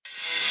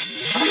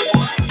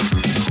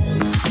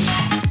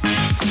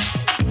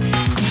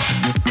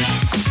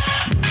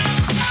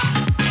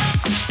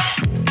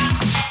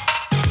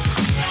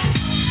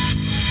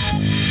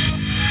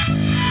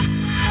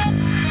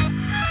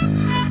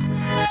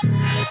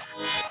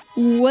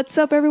What's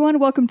up, everyone?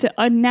 Welcome to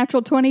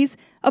Unnatural 20s,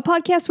 a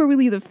podcast where we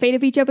leave the fate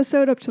of each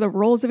episode up to the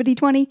rolls of a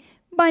d20.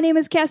 My name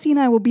is Cassie, and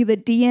I will be the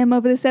DM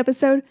of this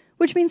episode,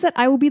 which means that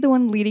I will be the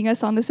one leading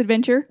us on this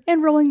adventure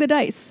and rolling the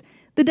dice.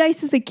 The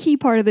dice is a key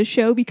part of the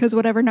show because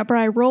whatever number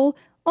I roll,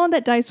 on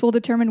that dice will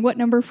determine what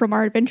number from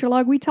our adventure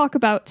log we talk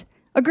about.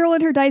 A girl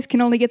and her dice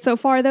can only get so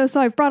far, though, so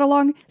I've brought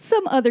along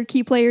some other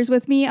key players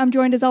with me. I'm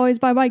joined, as always,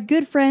 by my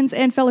good friends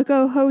and fellow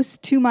co-hosts.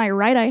 To my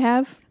right, I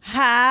have...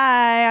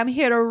 Hi, I'm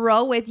here to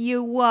roll with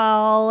you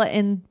all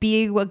and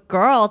be a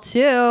girl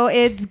too.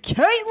 It's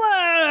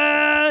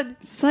Caitlin!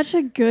 Such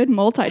a good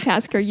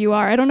multitasker you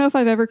are. I don't know if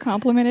I've ever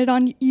complimented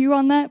on you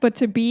on that, but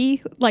to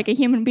be like a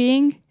human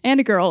being and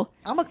a girl.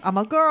 I'm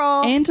a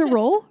girl. And to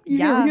roll?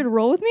 You're here to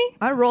roll with me?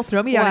 I roll,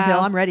 throw me down a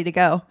hill. I'm ready to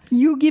go.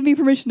 You give me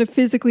permission to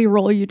physically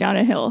roll you down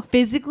a hill.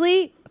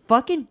 Physically?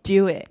 Fucking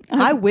do it.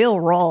 I will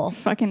roll.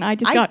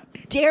 I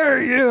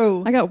dare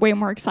you. I got way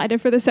more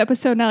excited for this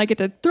episode. Now I get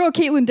to throw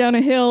Caitlin down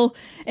a hill.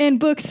 And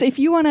Books, if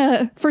you want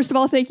to, first of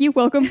all, thank you.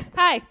 Welcome.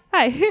 Hi.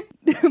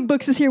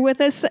 Books is here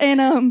with us.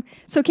 And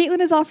so Caitlin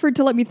has offered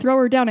to let me throw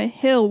her down a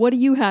hill. What do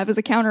you have as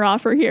a counter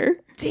offer here?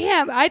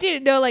 Damn, I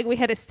didn't know we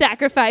had to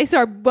sacrifice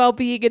our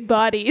well-being and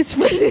bodies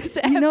for this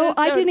episode.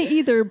 I didn't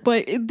either,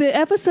 but the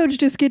episodes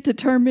just get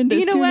determined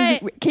as soon as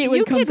Caitlin comes in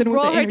with the energy. You can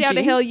roll her down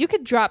a hill. You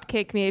can drop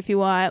kick me if you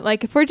want.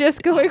 If we're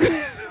just going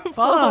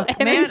fuck,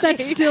 man. Is that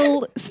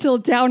still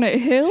down a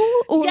hill?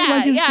 Or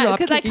yeah,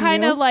 because I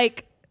kind of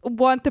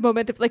want the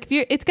momentum.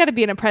 It's got to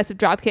be an impressive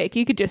drop kick.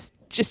 You could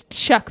just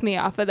chuck me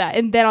off of that,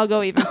 and then I'll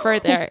go even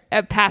further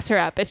and pass her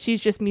up, as she's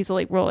just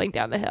measly rolling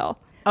down the hill.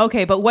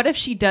 Okay, but what if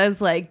she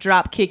does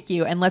drop kick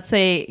you, and let's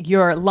say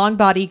your long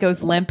body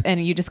goes limp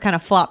and you just kind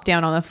of flop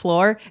down on the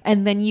floor,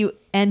 and then you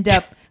end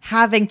up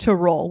having to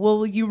roll?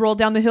 Will you roll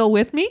down the hill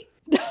with me?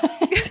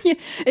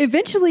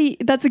 Eventually,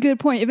 that's a good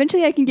point.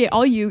 Eventually, I can get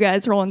all you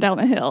guys rolling down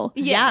the hill.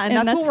 Yeah,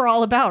 and that's what we're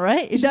all about,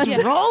 right? It's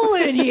just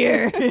rolling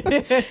here.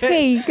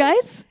 Hey,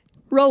 guys,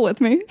 roll with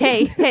me.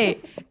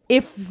 Hey.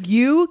 If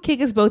you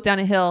kick us both down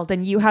a hill,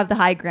 then you have the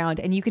high ground,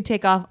 and you can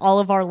take off all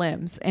of our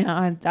limbs,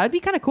 and that would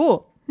be kind of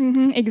cool.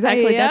 Mm-hmm,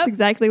 exactly. Yep. That's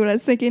exactly what I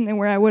was thinking and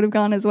where I would have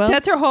gone as well.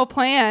 That's her whole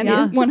plan.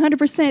 Yeah,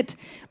 100%.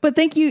 But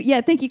thank you,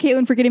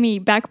 Caitlin, for getting me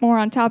back more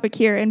on topic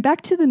here and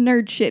back to the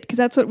nerd shit, because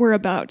that's what we're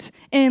about.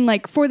 And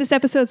for this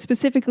episode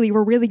specifically,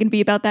 we're really going to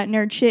be about that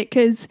nerd shit,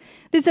 because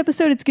this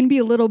episode, it's going to be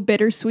a little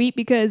bittersweet,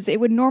 because it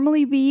would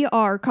normally be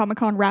our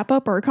Comic-Con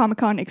wrap-up or a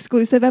Comic-Con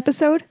exclusive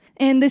episode.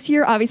 And this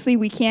year, obviously,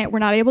 we're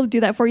not able to do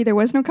that for you. There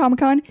was no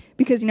Comic-Con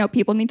because,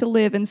 people need to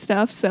live and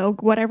stuff, so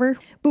whatever.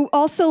 But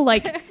also,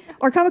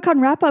 our Comic-Con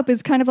wrap-up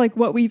is kind of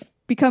what we've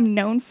become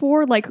known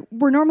for.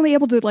 We're normally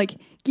able to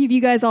give you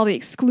guys all the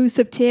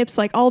exclusive tips,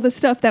 all the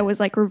stuff that was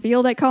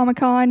revealed at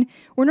Comic-Con.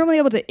 We're normally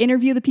able to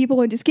interview the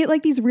people and just get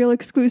these real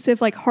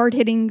exclusive,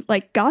 hard-hitting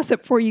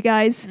gossip for you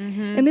guys.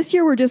 Mm-hmm. And this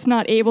year we're just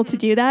not able to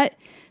do that.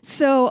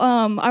 So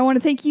I want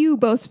to thank you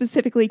both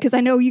specifically, because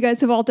I know you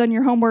guys have all done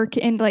your homework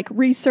and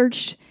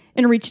researched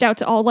and reached out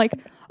to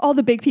all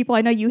the big people.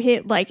 I know you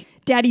hit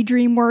Daddy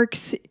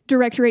DreamWorks,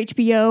 director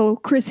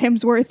HBO, Chris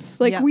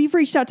Hemsworth. We've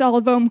reached out to all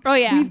of them. Oh,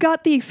 yeah. We've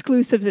got the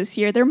exclusives this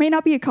year. There may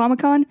not be a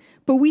Comic-Con,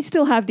 but we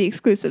still have the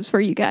exclusives for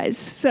you guys.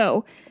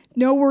 So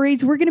no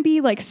worries. We're going to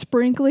be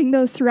sprinkling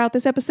those throughout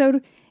this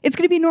episode. It's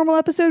going to be a normal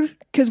episode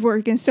because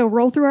we're going to still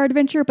roll through our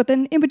adventure. But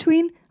then in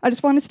between, I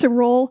just want us to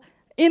roll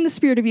in the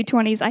spirit of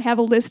U20s. I have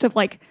a list of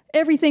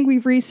everything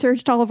we've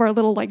researched, all of our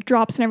little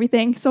drops and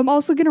everything. So I'm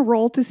also going to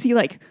roll to see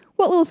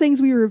what little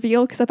things we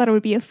reveal, because I thought it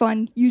would be a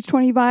fun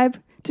U20 vibe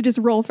to just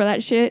roll for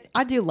that shit.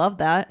 I do love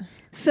that.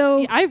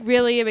 So I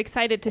really am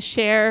excited to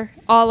share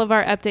all of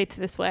our updates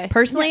this way.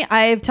 Personally,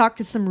 I've talked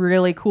to some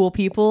really cool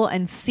people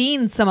and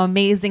seen some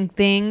amazing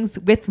things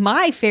with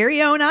my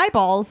very own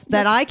eyeballs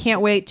that I can't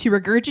wait to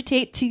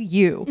regurgitate to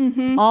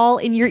you, all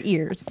in your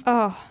ears.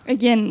 Oh,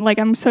 again,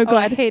 I'm so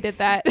glad I hated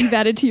that. You've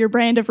added to your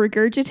brand of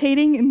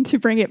regurgitating and to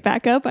bring it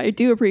back up. I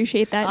do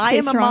appreciate that. I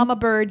am a mama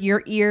bird.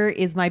 Your ear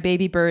is my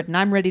baby bird, and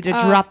I'm ready to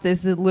drop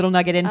this little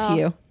nugget into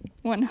you.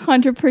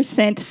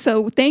 100%.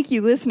 So thank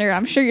you, listener.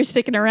 I'm sure you're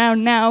sticking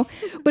around now.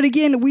 But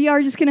again, we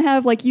are just going to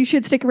have you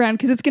should stick around,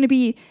 because it's going to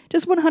be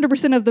just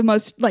 100% of the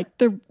most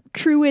the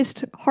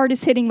truest,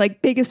 hardest hitting,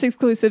 biggest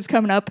exclusives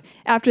coming up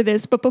after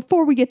this. But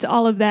before we get to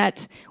all of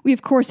that, we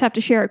of course have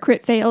to share our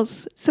crit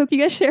fails. So can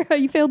you guys share how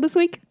you failed this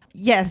week?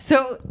 Yes.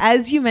 So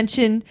as you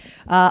mentioned,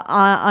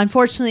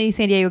 unfortunately,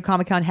 San Diego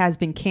Comic-Con has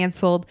been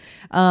canceled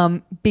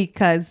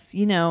because,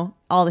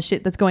 all the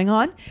shit that's going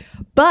on.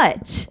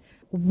 But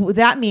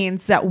that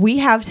means that we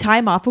have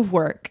time off of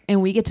work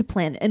and we get to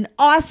plan an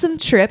awesome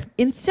trip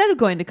instead of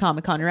going to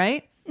Comic-Con,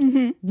 right?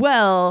 Mm-hmm.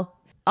 Well,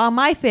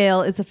 my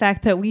fail is the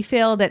fact that we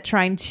failed at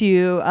trying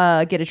to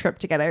get a trip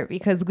together,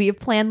 because we have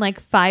planned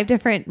 5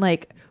 different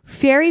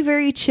very,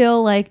 very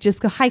chill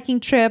just hiking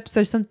trips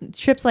or some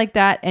trips like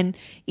that, and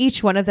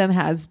each one of them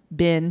has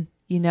been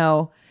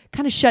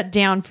kind of shut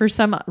down for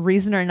some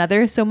reason or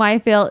another. So my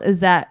fail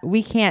is that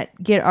we can't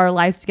get our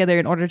lives together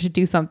in order to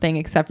do something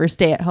except for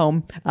stay at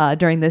home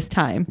during this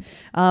time.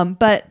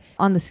 But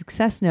on the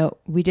success note,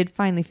 we did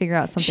finally figure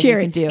out something Share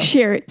we it. can do.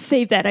 Share it.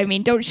 Save that. I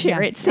mean, don't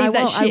share it. Save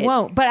that shit. I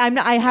won't. But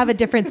I have a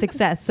different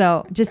success.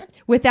 So just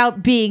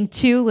without being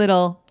too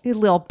little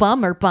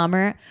bummer,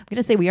 I'm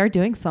gonna say we are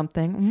doing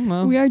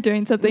something. We are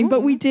doing something,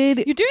 but we did.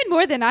 You're doing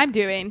more than I'm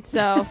doing,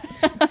 so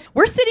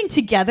We're sitting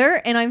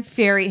together, and I'm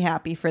very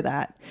happy for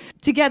that.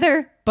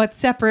 Together, but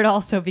separate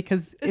also,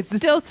 because it's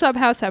still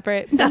somehow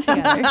separate. But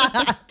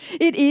together.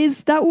 It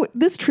is that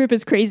this trip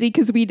is crazy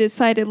because we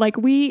decided like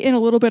we in a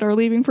little bit are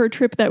leaving for a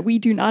trip that we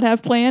do not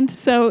have planned,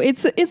 so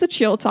it's a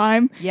chill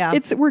time. Yeah,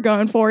 we're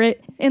going for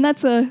it, and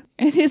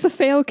it is a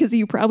fail because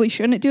you probably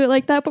shouldn't do it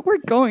like that, but we're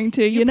going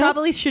to. You know,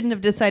 probably shouldn't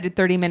have decided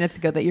 30 minutes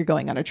ago that you're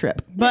going on a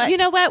trip. But you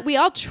know what? We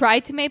all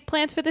tried to make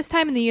plans for this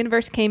time, and the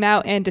universe came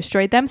out and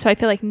destroyed them. So I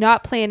feel like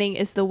not planning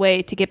is the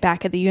way to get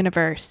back at the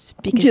universe,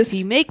 because if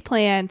you make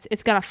plans,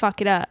 it's gonna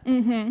fuck it up.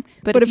 Mm-hmm.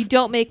 But if you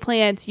don't make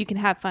plans, you can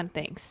have fun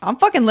things. I'm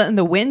fucking letting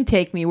the wind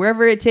take me.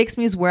 Wherever it takes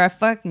me is where I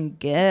fucking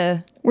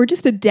go. We're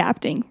just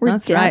adapting.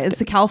 That's right. It's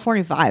the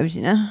California vibes,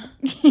 you know?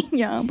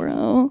 Yeah,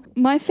 bro.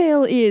 My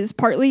fail is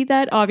partly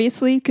that,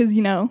 obviously, because,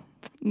 you know,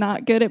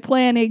 not good at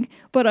planning.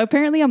 But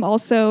apparently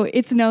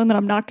it's known that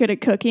I'm not good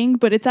at cooking,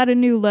 but it's at a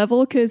new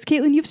level because,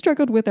 Caitlin, you've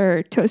struggled with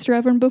our toaster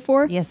oven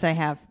before. Yes, I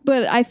have.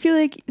 But I feel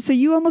like, so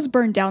you almost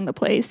burned down the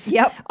place.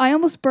 Yep. I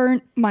almost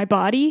burnt my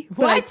body,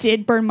 but I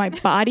did burn my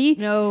body.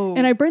 No.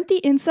 And I burnt the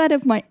inside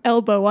of my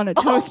elbow on a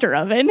toaster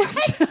oven.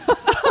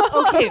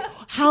 Okay,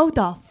 how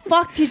the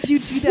fuck did you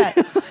do that?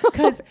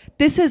 Because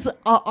this is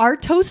our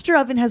toaster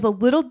oven has a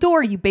little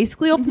door. You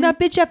basically open that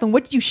bitch up, and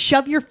what did you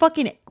shove your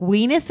fucking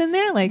weenus in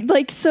there?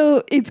 Like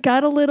so it's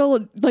got a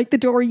little, like the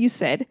door you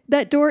said.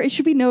 That door, it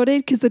should be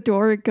noted because the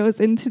door goes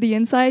into the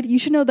inside. You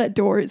should know that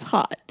door is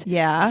hot.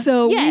 Yeah.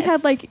 So we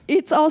had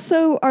it's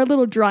also our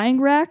little drying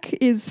rack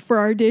is for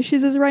our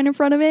dishes is right in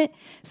front of it.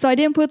 So I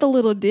didn't put the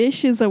little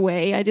dishes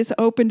away. I just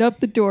opened up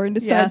the door and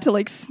decided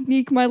to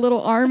sneak my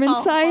little arm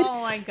inside.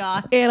 Oh my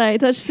God. And I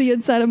touched the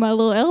inside of my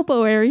little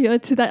elbow area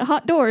to that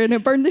hot door and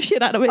it burned the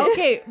shit out of it.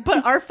 Okay,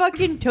 but our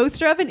fucking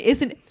toaster oven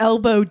isn't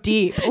elbow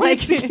deep.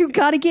 You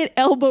gotta get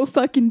elbow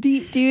fucking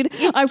deep, dude.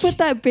 I put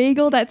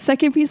that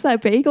second piece of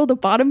that bagel, the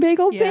bottom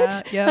bagel,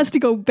 bitch, has to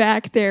go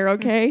back there,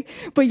 okay?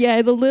 But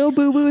yeah, the little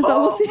boo-boo is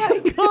almost...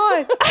 Oh my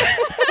God.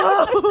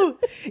 Oh,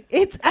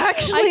 it's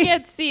actually... I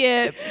can't see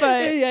it,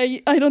 but... Yeah,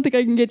 I don't think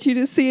I can get you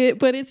to see it,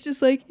 but it's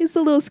just it's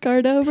a little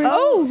scarred over.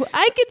 Oh,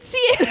 I can see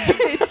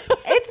it.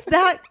 It's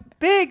that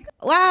big.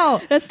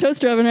 Wow. That's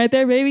toaster oven right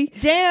there, baby.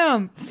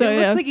 Damn. So it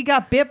looks like you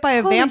got bit by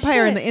a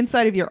vampire in the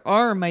inside of your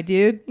arm, my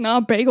dude. Nah,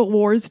 bagel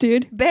wars,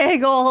 dude.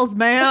 Bagels,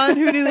 man.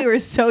 Who knew they were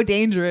so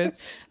dangerous?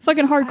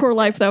 Fucking hardcore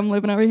life that I'm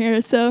living over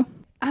here, so...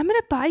 I'm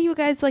gonna buy you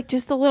guys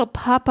just a little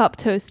pop-up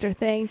toaster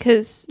thing,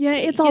 because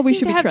it's all we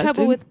should be have trusted.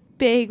 trouble with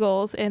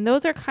bagels, and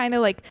those are kind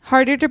of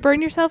harder to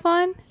burn yourself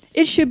on.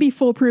 It should be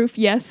foolproof,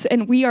 yes,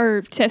 and we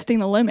are testing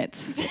the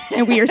limits,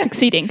 and we are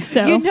succeeding.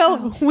 So you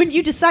know, when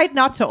you decide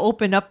not to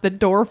open up the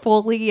door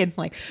fully and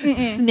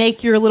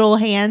snake your little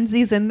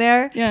handsies in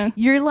there,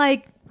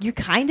 you're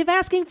kind of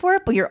asking for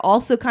it, but you're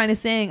also kind of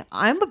saying,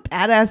 I'm a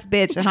badass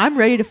bitch and I'm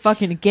ready to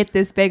fucking get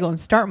this bagel and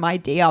start my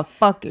day off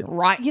fucking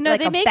right. You know,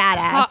 they make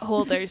pot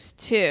holders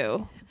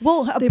too.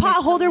 Well, a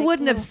pot holder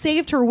wouldn't have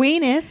saved her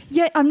weenus.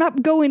 Yeah, I'm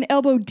not going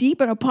elbow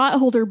deep in a pot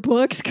holder,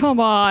 Books. Come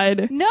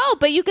on. No,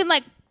 but you can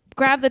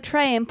grab the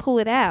tray and pull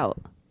it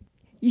out.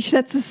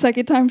 That's the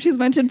second time she's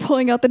mentioned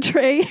pulling out the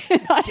tray.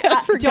 I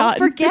have forgotten. Don't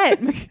forget,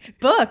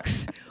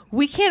 Books.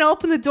 We can't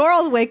open the door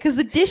all the way because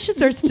the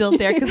dishes are still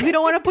there because we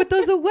don't want to put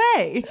those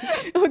away.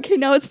 Okay,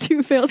 now it's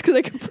two fails because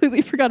I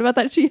completely forgot about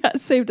that. She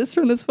has saved us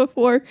from this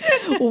before.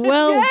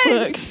 Well,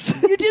 Books.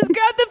 You just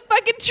grabbed the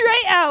fucking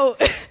tray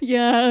out.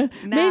 Yeah.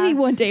 Maybe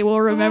one day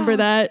we'll remember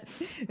that.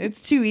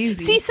 It's too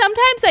easy. See,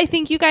 sometimes I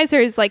think you guys are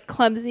as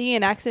clumsy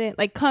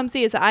and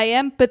clumsy as I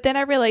am, but then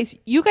I realize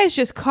you guys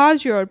just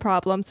cause your own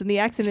problems and the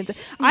accidents.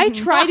 I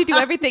try to do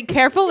everything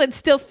careful and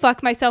still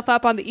fuck myself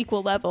up on the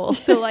equal level.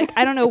 So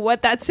I don't know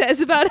what that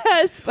says about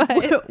us,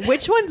 but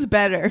which one's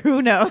better?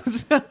 Who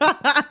knows?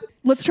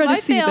 Let's try to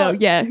see though.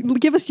 Yeah,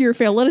 give us your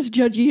fail. Let us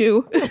judge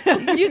you.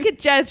 You could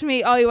judge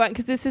me all you want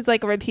because this is a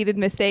repeated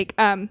mistake.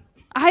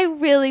 I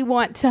really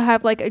want to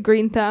have a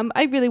green thumb.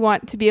 I really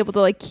want to be able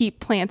to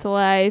keep plants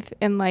alive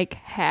and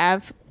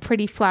have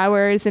pretty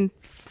flowers and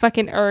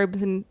fucking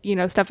herbs and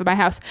stuff in my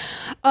house.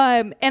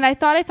 And I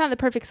thought I found the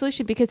perfect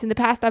solution because in the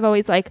past I've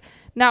always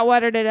not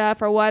watered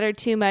enough or watered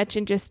too much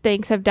and just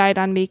things have died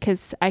on me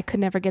because I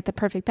could never get the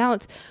perfect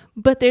balance.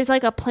 But there's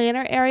a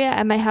planter area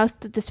at my house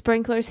that the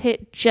sprinklers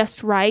hit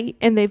just right,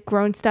 and they've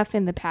grown stuff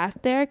in the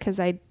past there because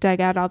I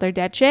dug out all their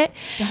dead shit.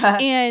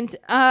 And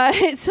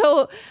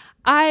so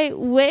I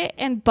went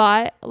and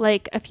bought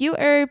a few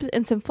herbs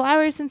and some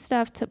flowers and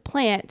stuff to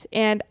plant,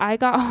 and I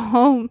got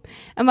home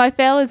and my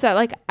fail is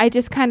that I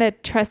just kind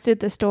of trusted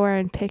the store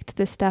and picked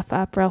this stuff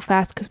up real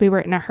fast because we were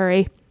in a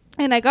hurry.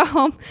 And I got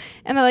home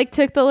and I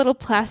took the little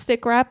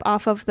plastic wrap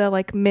off of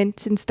the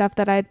mint and stuff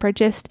that I had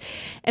purchased,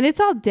 and it's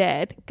all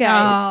dead,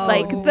 guys.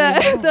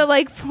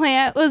 The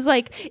plant was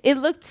it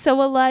looked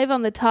so alive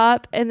on the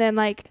top, and then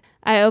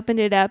I opened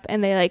it up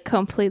and they like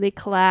completely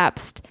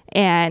collapsed,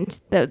 and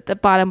the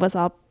bottom was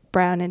all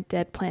brown and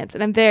dead plants.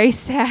 And I'm very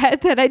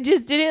sad that I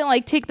just didn't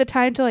like take the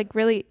time to like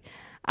really,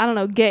 I don't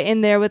know, get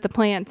in there with the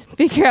plants and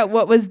figure out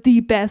what was the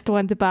best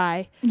one to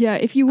buy. Yeah,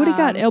 if you would have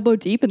got elbow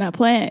deep in that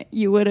plant,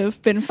 you would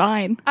have been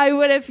fine. I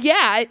would have,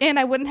 yeah, and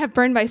I wouldn't have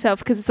burned myself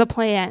because it's a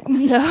plant.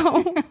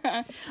 So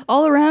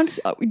All around,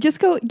 just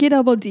go get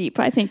elbow deep,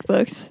 I think,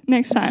 books,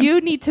 next time. you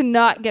need to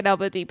not get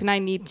elbow deep, and I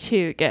need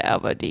to get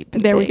elbow deep.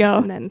 in There we things,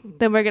 go. And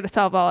then we're going to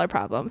solve all our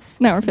problems.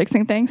 Now we're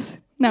fixing things.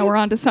 Now we're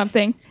on to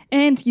something.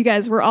 And you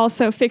guys, we're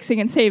also fixing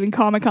and saving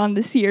Comic-Con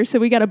this year, so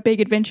we got a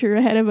big adventure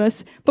ahead of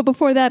us. But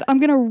before that, I'm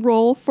going to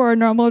roll for our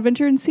normal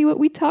adventure and see what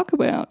we talk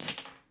about.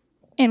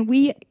 And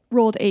we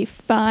rolled a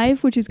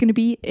 5, which is going to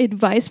be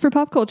advice for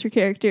pop culture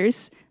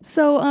characters.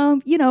 So,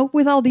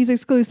 with all these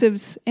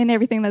exclusives and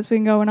everything that's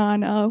been going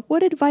on,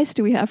 what advice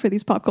do we have for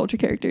these pop culture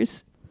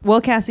characters? Well,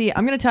 Cassie,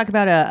 I'm going to talk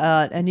about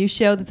a new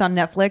show that's on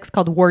Netflix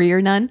called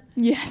Warrior Nun.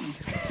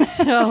 Yes.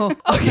 So,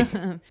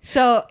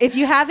 so if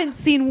you haven't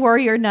seen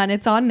Warrior Nun,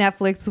 it's on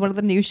Netflix. It's one of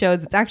the new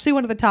shows. It's actually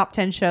one of the top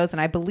 10 shows, and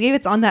I believe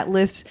it's on that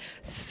list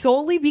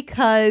solely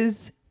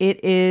because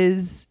it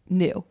is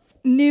new.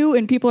 New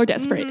and people are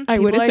desperate, I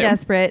would People are assume.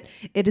 desperate.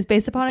 It is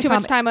based upon Too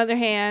much time on their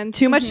hands.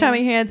 Too much time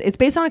on your hands. It's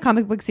based on a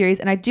comic book series,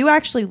 and I do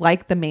actually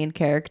like the main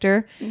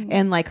character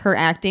and like her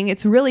acting.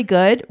 It's really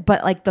good,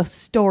 but like the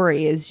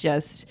story is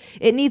just,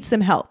 it needs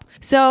some help.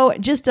 So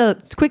just a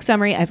quick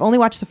summary. I've only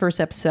watched the first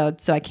episode,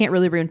 so I can't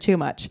really ruin too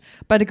much.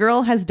 But a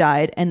girl has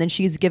died, and then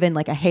she's given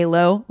like a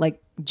halo,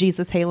 like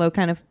Jesus halo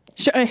kind of.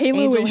 A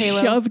halo Angel is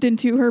halo. shoved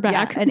into her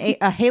back. Yeah,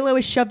 a halo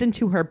is shoved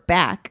into her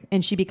back,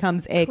 and she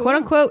becomes a quote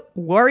unquote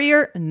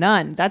warrior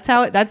nun.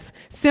 That's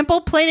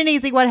simple, plain and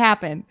easy what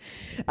happened.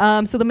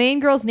 So the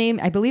main girl's name,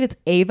 I believe it's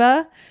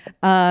Ava.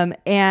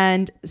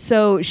 And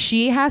so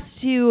she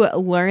has to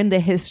learn the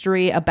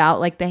history about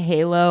like the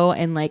halo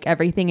and like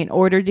everything in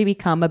order to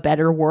become a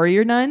better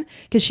warrior nun.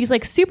 Cause she's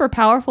like super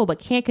powerful, but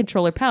can't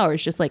control her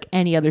powers just like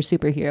any other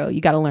superhero.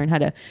 You got to learn how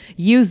to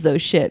use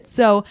those shit.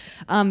 So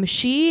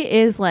she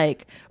is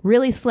like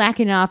really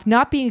slacking off,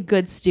 not being a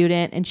good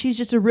student, and she's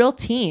just a real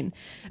teen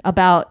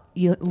about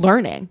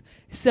learning.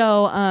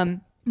 So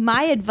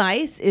my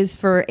advice is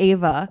for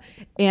Ava,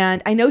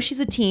 and I know she's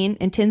a teen,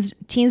 and teens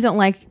don't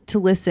like to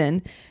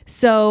listen.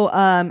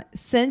 So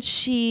since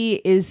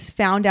she is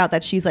found out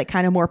that she's like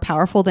kind of more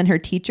powerful than her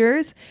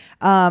teachers,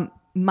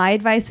 my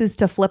advice is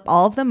to flip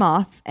all of them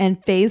off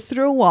and phase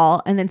through a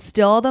wall and then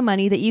steal all the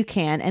money that you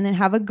can and then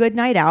have a good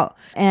night out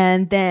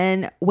and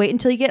then wait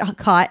until you get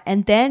caught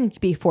and then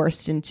be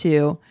forced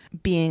into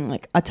being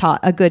like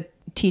a good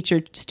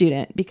teacher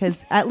student,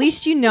 because at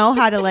least you know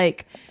how to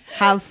like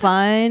have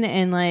fun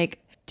and like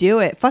do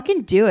it.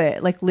 Fucking do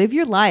it. Like live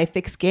your life,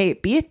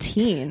 escape, be a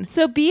teen.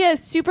 So be a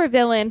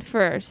supervillain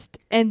first,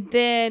 and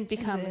then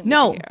become a superhero.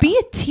 No, be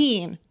a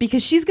teen,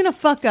 because she's gonna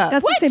fuck up.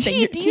 That's What the same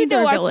thing. teen do you Teens know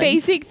are are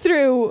villains. phasing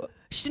through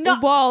No.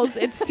 walls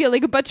and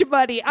stealing a bunch of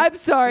money? I'm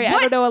sorry, I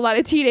What? don't know a lot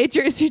of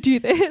teenagers who do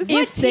this. If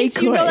What they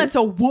teach you know could. that's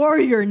a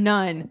warrior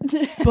nun?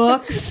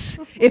 Books.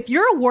 If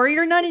you're a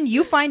warrior nun and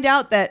you find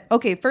out that,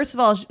 okay, first of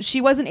all,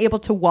 she wasn't able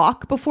to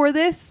walk before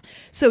this,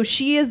 so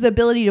she has the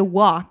ability to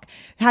walk,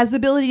 has the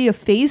ability to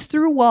phase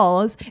through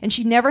walls, and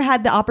she never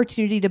had the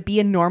opportunity to be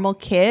a normal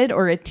kid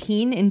or a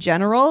teen in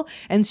general,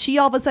 and she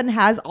all of a sudden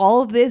has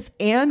all of this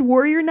and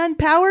warrior nun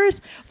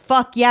powers.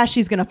 Fuck yeah,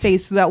 she's gonna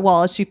phase through that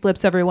wall as she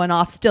flips everyone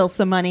off, steals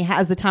some money,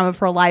 has the time of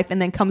her life,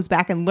 and then comes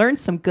back and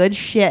learns some good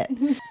shit.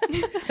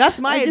 That's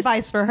my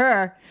advice for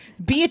her.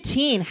 Be a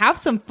teen, have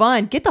some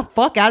fun, get the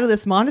fuck out of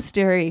this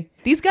monastery.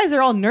 These guys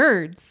are all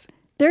nerds.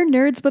 They're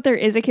nerds, but there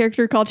is a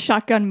character called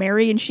Shotgun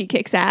Mary, and she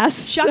kicks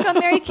ass. Shotgun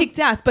Mary kicks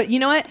ass, but you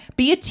know what?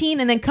 Be a teen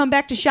and then come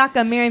back to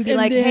Shotgun Mary and be And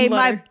like, then hey, let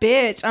my her-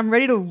 bitch, I'm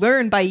ready to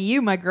learn by you,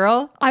 my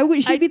girl.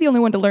 She'd be the only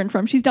one to learn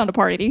from. She's down to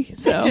party.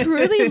 So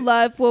Truly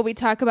love when we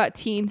talk about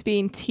teens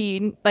being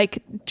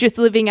like just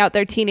living out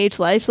their teenage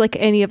life, like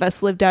any of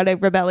us lived out a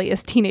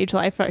rebellious teenage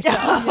life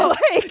ourselves.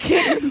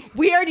 Dude,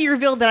 we already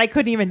revealed that I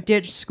couldn't even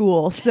ditch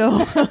school,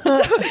 so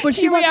but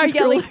she Here we wants are this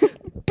girl- yelling,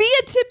 be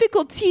a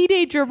typical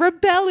teenager,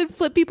 rebel and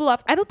flip people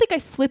off. I don't think I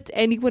flipped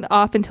anyone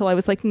off until I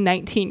was like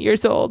 19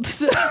 years old.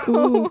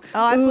 So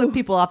I flipped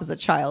people off as a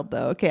child,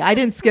 though. Okay, I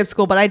didn't skip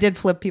school, but I did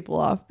flip people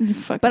off.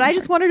 fucking But I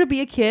just want her to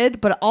be a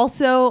kid, but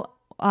also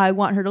I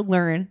want her to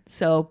learn.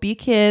 So be a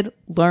kid,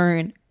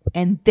 learn,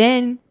 and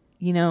then,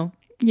 Yeah.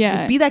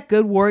 just be that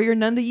good warrior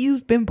nun that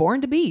you've been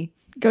born to be.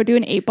 Go do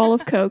an 8-ball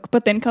of coke,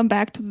 but then come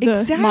back to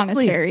the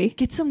monastery.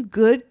 Get some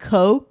good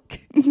coke.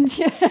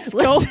 Yes,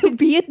 go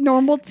be a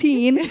normal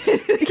teen.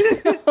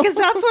 Because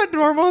that's what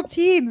normal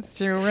teens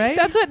do, right?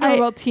 that's what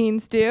normal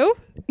teens do.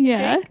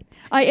 Yeah.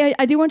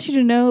 I do want you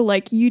to know,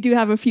 like, you do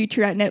have a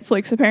future at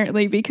Netflix,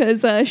 apparently,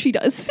 because she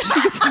does.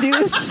 She gets to do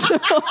this.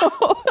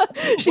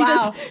 So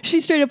Wow. she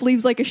straight up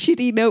leaves, like, a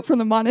shitty note from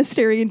the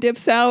monastery and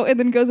dips out and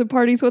then goes and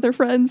parties with her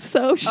friends.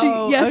 So she,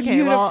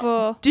 okay. Well,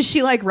 beautiful. does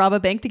she like rob a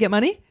bank to get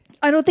money?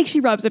 I don't think she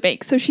robs a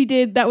bank. So she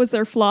did, that was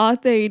their flaw.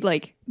 They,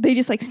 like, they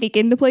just like sneak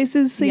into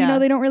places, so you Yeah. know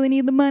they don't really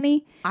need the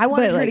money. I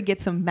wanted But, her like, to get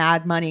some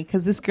mad money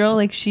because this girl,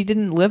 like, she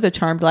didn't live a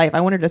charmed life.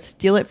 I wanted to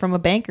steal it from a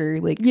banker,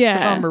 like,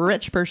 Yeah. from a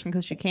rich person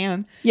because she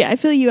can. Yeah, I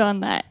feel you on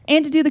that.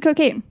 And to do the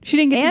cocaine. She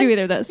didn't get And- to do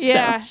either of those.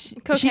 Yeah. So.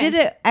 Cocaine. She did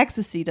it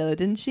ecstasy though,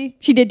 didn't she?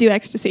 She did do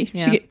ecstasy.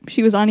 Yeah.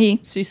 She was on E.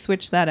 She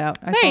switched that out.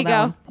 I There saw you that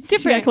go. one.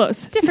 Different. got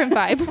close. Different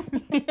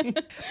vibe.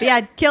 But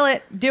yeah, kill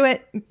it, do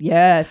it.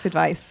 Yes,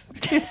 advice.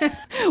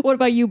 What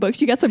about you,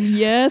 Books? You got some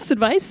yes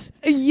advice?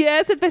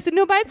 Yes, advice.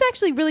 No, mine's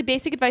actually really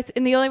basic advice,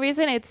 and the only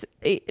reason it's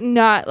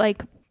not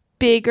like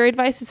bigger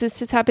advice is this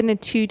has happened in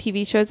 2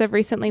 TV shows I've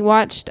recently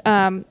watched.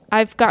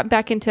 I've gotten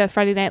back into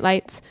Friday Night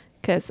Lights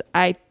because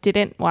I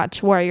didn't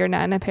watch Warrior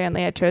Nun.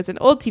 Apparently, I chose an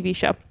old TV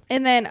show.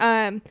 And then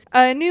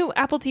a new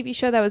Apple TV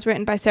show that was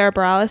written by Sarah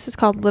Bareilles is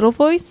called Little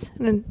Voice,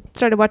 and I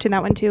started watching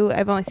that one too.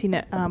 I've only seen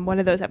it, one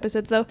of those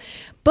episodes though,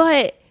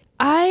 but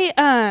I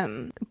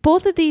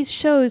both of these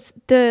shows,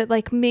 the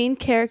like main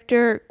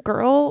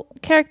girl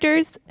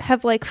characters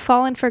have like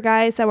fallen for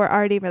guys that were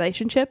already in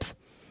relationships.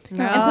 And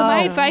so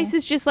my Oh. advice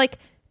is just like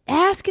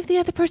ask if the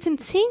other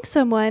person's seeing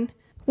someone.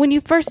 When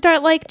you first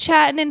start like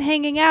chatting and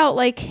hanging out,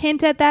 like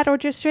hint at that or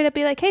just straight up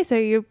be like, hey, so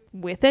you're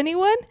with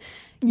anyone?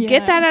 Yeah.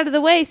 Get that out of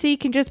the way so you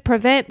can just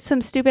prevent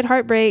some stupid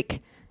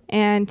heartbreak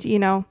and, you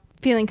know,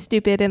 feeling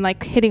stupid and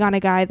like hitting on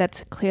a guy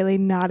that's clearly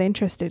not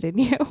interested in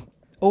you.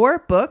 Or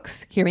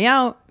books, hear me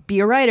out, be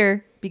a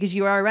writer because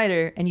you are a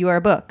writer and you are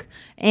a book.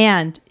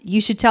 And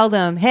you should tell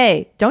them,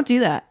 hey, don't do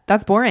that.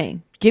 That's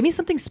boring. Give me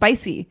something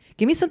spicy.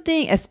 Give me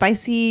something as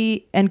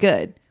spicy and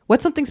good.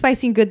 What's something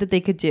spicy and good that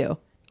they could do?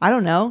 I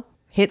don't know.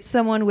 Hit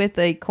someone with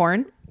a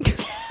corn.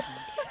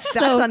 That's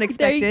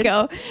unexpected. There you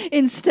go.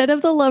 Instead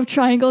of the love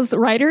triangles,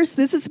 writers,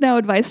 this is now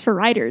advice for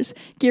writers.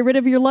 Get rid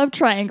of your love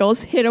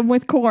triangles. Hit them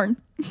with corn.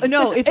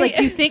 No, it's like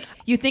you think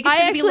it's I gonna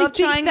be actually love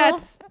think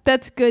triangle.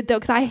 that's good though,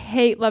 because I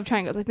hate love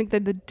triangles. I think they're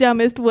the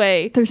dumbest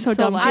way. They're so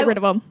dumb. lie. Get rid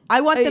of them.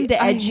 I want them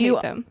to I edge you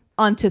hate them.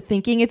 onto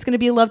thinking it's gonna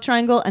be a love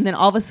triangle, and then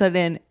all of a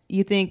sudden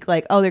you think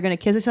like, oh, they're gonna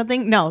kiss or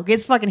something. No,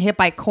 gets fucking hit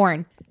by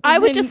corn. I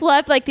would then- just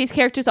love like these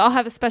characters all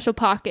have a special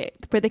pocket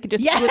where they could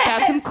just whip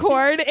out some Yes!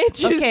 corn and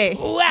just Okay.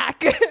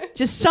 whack.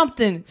 Just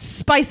something,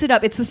 spice it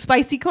up. It's the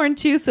spicy corn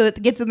too, so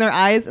it gets in their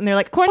eyes, and they're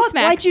like, Corn "Fuck,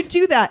 why'd smacks. you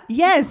do that?"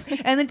 Yes,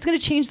 and it's gonna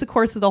change the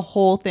course of the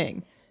whole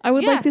thing. I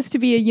would Yeah. like this to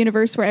be a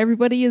universe where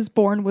everybody is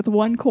born with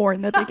one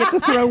corn that they get to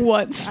throw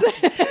once.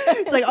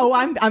 It's like, oh,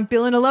 I'm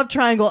feeling a love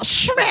triangle.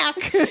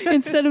 Smack.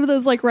 Instead of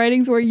those like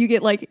writings where you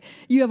get like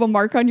you have a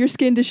mark on your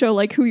skin to show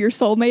like who your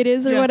soulmate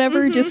is or Yeah.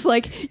 whatever, just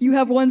like you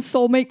have one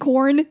soulmate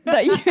corn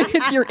that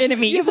it's your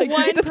enemy. You have like,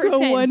 one get to throw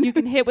person one. you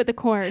can hit with a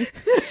corn,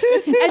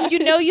 and you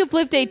know you've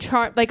lived a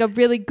like a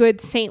really good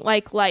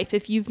saint-like life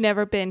if you've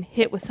never been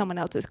hit with someone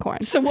else's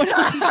corn. Someone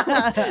else's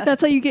corn.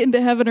 That's how you get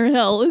into heaven or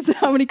hell. Is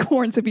how many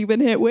corns have you been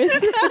hit with?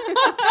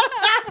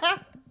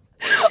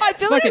 I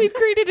feel like Fucking- we've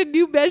created a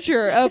new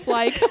measure of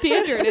like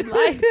standard in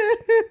life.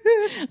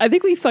 I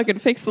think we fucking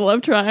fixed the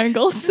love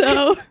triangle.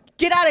 So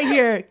Get out of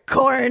here,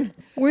 corn.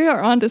 we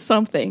are onto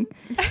something.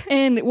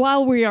 And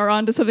while we are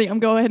onto something, I'm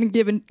go ahead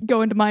and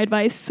go into my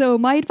advice. So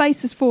my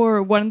advice is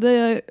for one of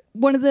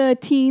the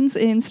teens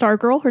in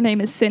Stargirl. Her name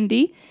is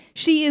Cindy.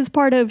 She's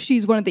one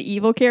of the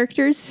evil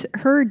characters.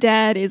 Her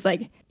dad is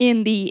like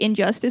in the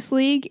Injustice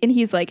League, and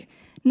he's like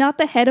not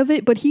the head of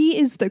it, but he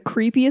is the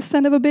creepiest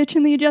son of a bitch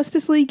in the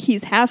Justice League.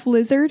 He's half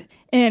lizard,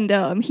 and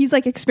he's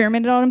like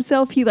experimented on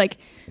himself. He like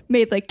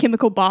made like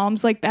chemical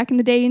bombs like back in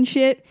the day and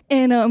shit.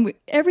 And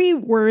every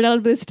word out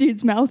of this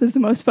dude's mouth is the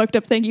most fucked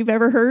up thing you've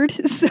ever heard.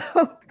 So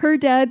her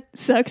dad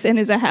sucks and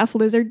is a half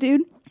lizard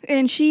dude.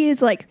 And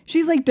she's like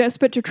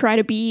desperate to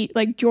try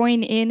to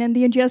join in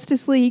the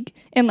Injustice League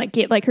and like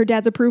get like her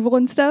dad's approval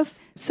and stuff.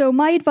 So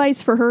my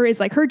advice for her is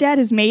like her dad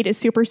has made a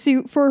super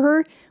suit for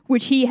her,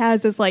 which he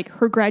has as like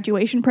her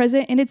graduation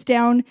present, and it's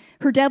down.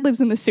 Her dad lives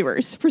in the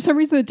sewers. For some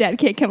reason, the dad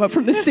can't come up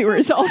from the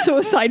sewers. Also,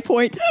 a side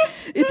point: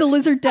 it's a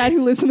lizard dad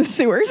who lives in the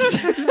sewers.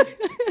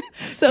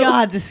 So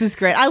God, this is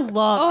great. I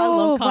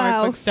love comic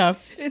wow. book stuff.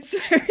 it's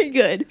very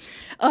good.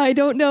 I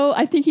don't know.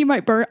 I think he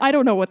might burn. I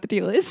don't know what the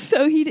deal is.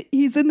 So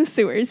he's in the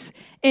sewers,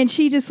 and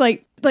she just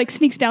like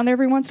sneaks down there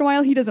every once in a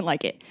while. He doesn't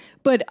like it.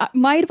 But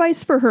my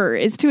advice for her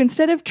is to,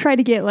 instead of try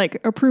to get like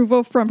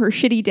approval from her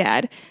shitty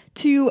dad,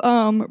 to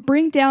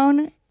bring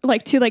down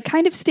to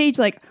kind of stage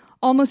like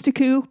almost a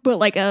coup, but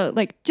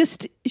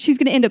she's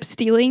gonna end up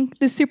stealing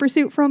this super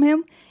suit from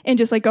him and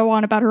just like go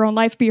on about her own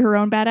life, be her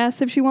own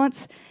badass if she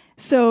wants.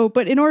 So,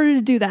 but in order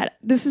to do that,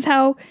 this is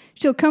how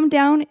she'll come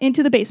down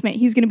into the basement.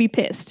 He's going to be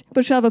pissed,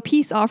 but she'll have a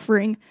peace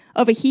offering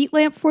of a heat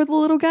lamp for the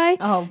little guy.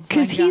 Oh, my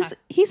because God.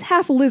 he's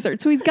half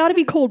lizard, so he's got to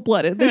be cold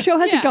blooded. The show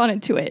hasn't Yeah. gone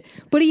into it,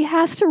 but he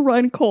has to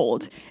run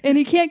cold, and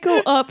he can't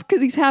go up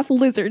because he's half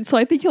lizard. So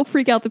I think he'll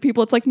freak out the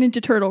people. It's like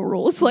Ninja Turtle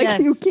rules. Like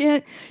Yes. you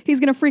can't. He's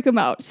going to freak him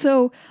out.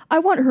 So I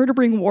want her to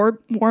bring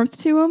warmth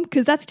to him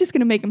because that's just going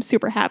to make him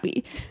super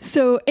happy.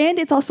 So, and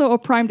it's also a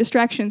prime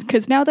distraction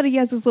because now that he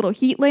has his little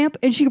heat lamp,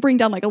 and she can bring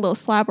down like a little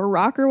slab of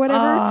rock or whatever.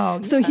 Oh,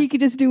 so yeah. he could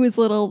just do his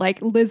little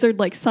like lizard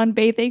like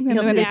sunbathing and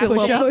He'll then do do his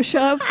little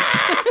push-ups.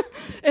 push-ups.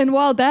 And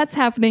while that's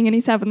happening and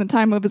he's having the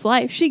time of his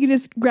life, she could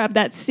just grab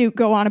that suit,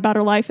 go on about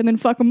her life, and then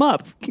fuck him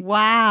up.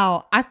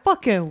 Wow. I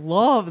fucking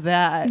love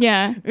that.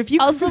 Yeah. If you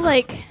Also,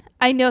 like,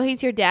 I know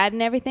he's your dad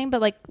and everything,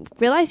 but like,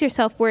 realize your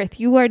self-worth.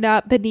 You are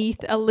not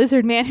beneath a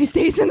lizard man who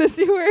stays in the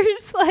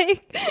sewers.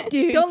 Like,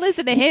 Dude. don't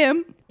listen to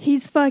him.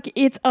 He's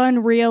it's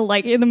unreal.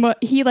 Like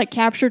he like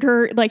captured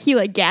her, like he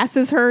like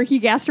gasses her. He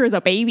gassed her as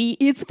a baby.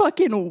 It's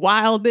fucking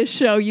wild, this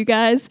show, you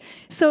guys.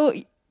 So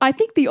I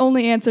think the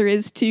only answer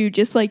is to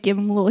just like give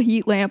him a little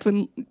heat lamp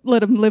and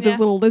let him live his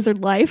little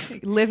lizard life.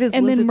 live his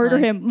and then lizard murder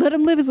life. him. Let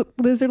him live his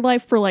lizard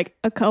life for like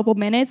a couple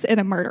minutes and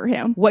then murder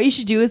him. What you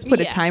should do is put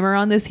a Yeah. timer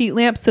on this heat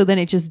lamp so then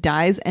it just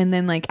dies, and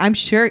then like I'm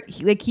sure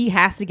he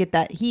has to get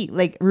that heat,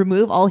 like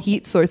remove all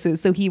heat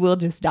sources so he will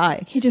just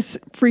die. He just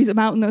frees him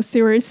out in those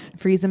sewers.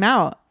 Freeze him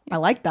out. I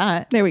like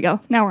that. There we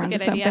go. Now we're That's a on to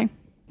good something. idea.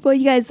 Well,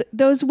 you guys,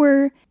 those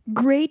were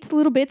great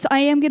little bits.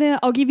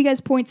 I'll give you guys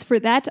points for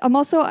that. I'll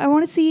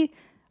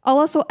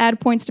also add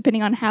points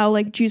depending on how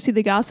like juicy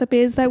the gossip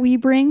is that we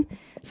bring.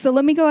 So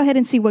let me go ahead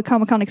and see what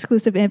Comic-Con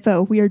exclusive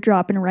info we are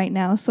dropping right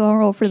now. So I'll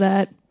roll for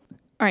that.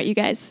 All right, you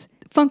guys.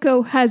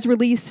 Funko has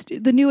released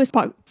the newest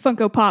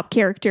Funko Pop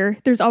character.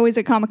 There's always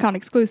a Comic-Con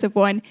exclusive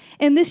one.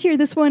 And this year,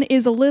 this one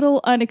is a little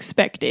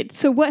unexpected.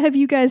 So what have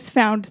you guys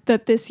found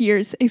that this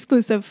year's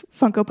exclusive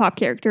Funko Pop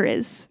character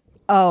is?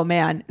 Oh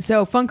man.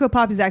 So Funko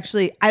Pop is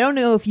actually, I don't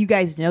know if you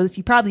guys know this.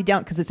 You probably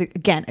don't because it's,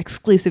 again,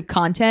 exclusive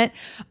content.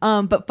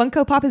 But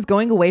Funko Pop is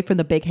going away from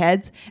the big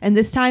heads. And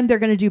this time they're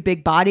going to do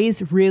big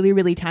bodies, really,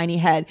 really tiny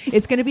head.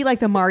 It's going to be like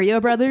the Mario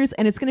Brothers,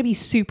 and it's going to be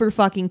super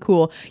fucking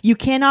cool. You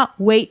cannot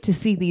wait to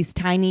see these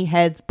tiny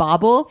heads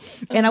bobble.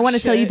 And I want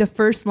to tell you shit. the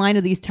first line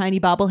of these tiny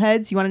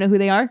bobbleheads. You want to know who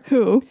they are?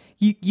 Who?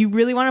 You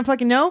really want to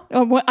fucking know?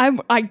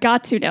 I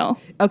got to know.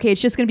 Okay,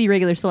 it's just going to be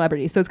regular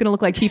celebrities. So it's going to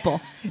look like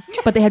people.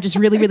 But they have just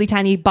really, really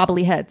tiny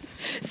bobbly heads.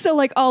 So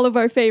like all of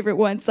our favorite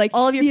ones, like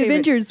All of your the favorite-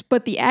 Avengers,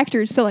 but the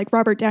actors. So like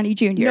Robert Downey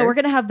Jr. No, we're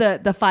gonna have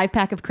the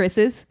 5-pack of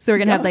Chris's. So we're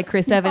gonna have like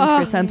Chris Evans,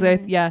 Chris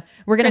Hemsworth. Yeah,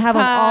 we're gonna Chris have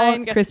them all.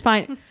 Pine, Chris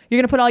Pine. You're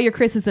gonna put all your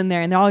Chris's in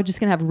there, and they're all just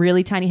gonna have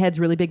really tiny heads,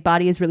 really big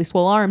bodies, really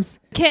swole arms.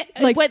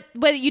 Like- What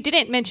you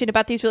didn't mention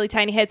about these really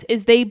tiny heads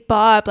is they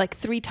bob like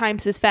 3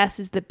 times as fast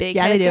as the big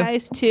Yeah, head they do.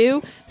 guys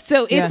too.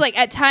 So it's Yeah. like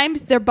at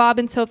times they're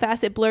bobbing so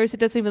fast it blurs. It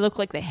doesn't even look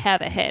like they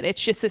have a head.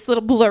 It's just this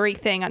little blurry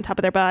thing on top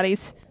of their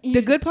bodies.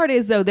 The good part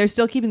is though, they're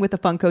still keeping with the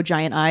Funko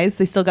giant eyes.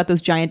 They still got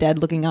those giant dead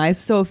looking eyes.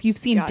 So if you've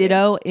seen Got it.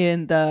 Ditto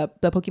in the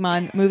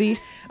Pokemon movie,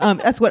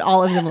 that's what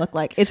all of them look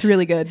like. It's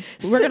really good.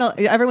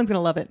 Everyone's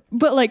gonna love it.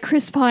 But like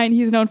Chris Pine,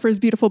 he's known for his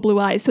beautiful blue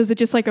eyes. So is it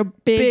just like a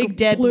big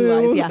dead blue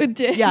eyes,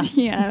 yeah. yeah.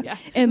 Yeah.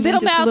 And then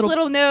Little just mouth,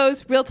 little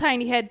nose, real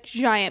tiny head,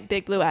 giant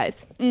big blue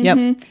eyes.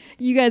 Yep.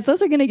 You guys,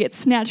 those are gonna get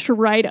snatched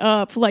right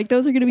up. Like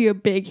those are gonna be a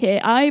big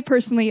hit. I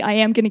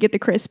am gonna get the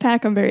Chris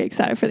pack. I'm very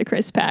excited for the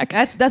Chris pack.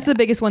 That's the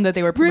biggest one that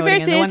they were promoting.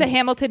 Rumors and the is one- a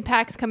Hamilton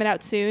pack's coming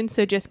out soon,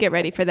 so just get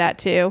ready for that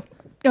too.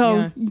 Oh,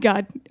 Yeah. you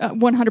God,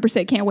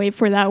 100% can't wait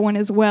for that one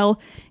as well.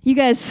 You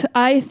guys,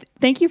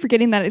 thank you for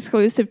getting that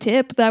exclusive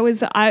tip. That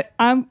was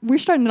we're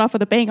starting it off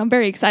with a bang. I'm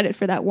very excited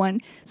for that one.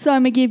 So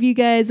I'm gonna give you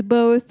guys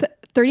both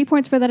 30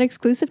 points for that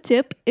exclusive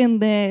tip, and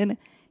then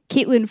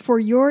Caitlin for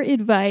your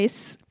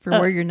advice for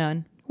Warrior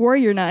Nun.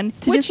 Warrior Nun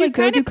to Which just you like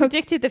go kind do of coke.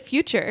 predicted the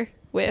future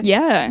with.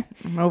 Yeah,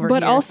 I'm over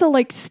but here. also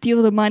like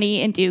steal the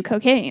money and do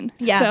cocaine.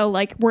 Yeah. So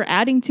like we're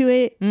adding to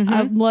it.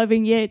 I'm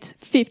loving it.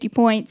 50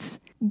 points.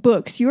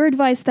 Books. Your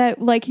advice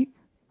that like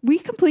we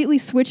completely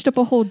switched up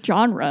a whole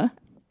genre.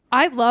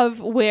 I love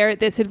where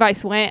this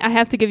advice went. I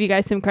have to give you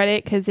guys some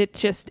credit because it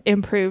just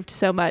improved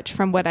so much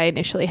from what I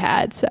initially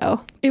had.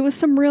 So It was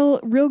some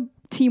real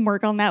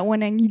teamwork on that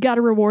one, and you got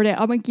to reward it.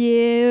 I'm gonna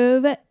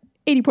give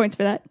 80 points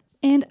for that,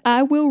 and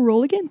I will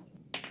roll again.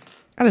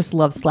 I just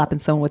love slapping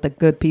someone with a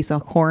good piece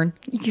of corn.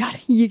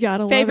 You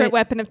gotta love favorite it.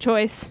 weapon of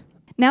choice.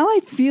 Now I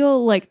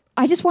feel like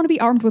I just want to be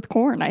armed with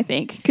corn. I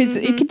think because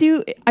it could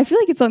do. I feel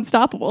like it's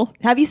unstoppable.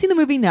 Have you seen the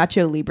movie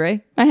Nacho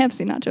Libre? I have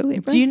seen Nacho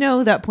Libre. Do you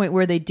know that point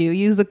where they do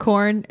use a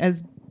corn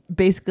as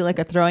basically like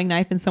a throwing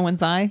knife in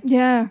someone's eye?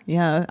 Yeah,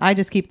 Yeah, I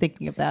just keep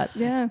thinking of that.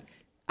 yeah.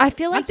 I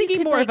feel like I'm thinking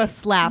you could, more of like, a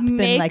slap than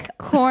make like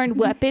corn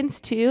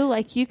weapons too.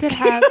 Like you could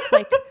have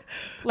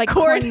like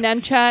corn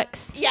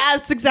nunchucks. Yeah,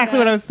 that's exactly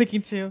what I was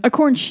thinking too. A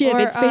corn shiv. Or,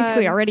 It's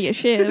basically already a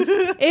shiv.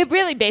 It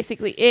really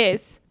basically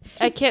is.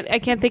 I can't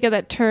think of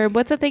that term.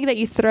 What's the thing that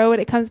you throw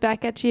and it comes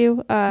back at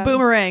you?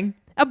 Boomerang.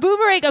 A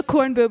boomerang, a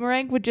corn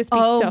boomerang would just be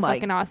Oh so my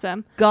fucking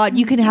awesome. God,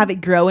 you can have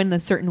it grow in a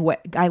certain way.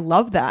 I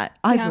love that.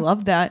 I Yeah.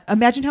 love that.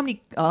 Imagine how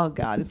many. Oh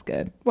God, it's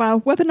good. Wow,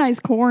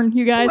 weaponized corn,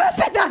 you guys.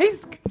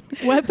 Nice.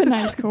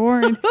 Weaponized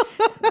corn.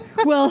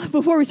 Well,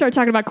 before we start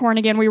talking about corn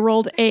again, we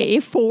rolled a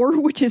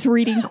 4, which is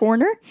Reading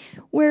Corner,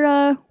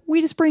 where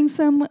we just bring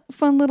some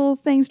fun little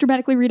things,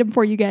 dramatically read them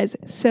for you guys.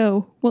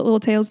 So, what little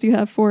tales do you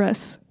have for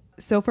us?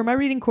 So for my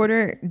reading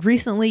quarter,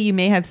 recently you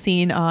may have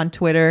seen on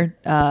Twitter,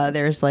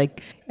 there's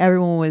like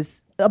everyone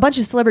was a bunch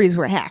of celebrities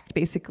were hacked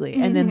basically,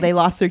 and then they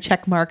lost their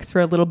check marks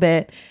for a little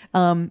bit.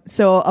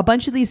 So a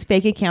bunch of these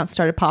fake accounts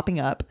started popping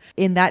up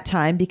in that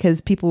time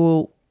because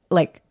people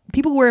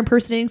were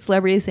impersonating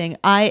celebrities saying,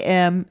 I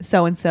am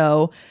so and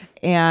so,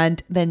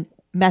 and then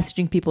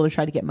messaging people to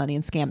try to get money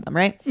and scam them,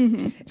 right?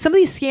 Some of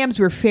these scams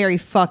were very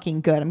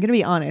fucking good. I'm gonna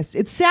be honest.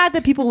 It's sad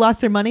that people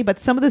lost their money, but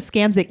some of the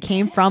scams that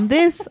came from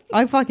this,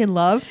 I fucking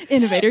love.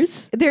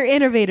 Innovators. They're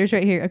innovators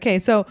right here. Okay,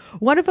 so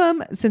one of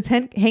them, since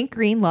Hank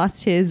Green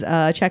lost his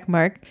check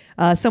mark,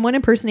 someone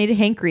impersonated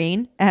Hank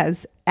Green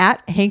as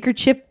at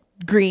Handkerchief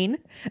Green.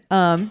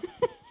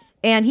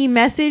 And he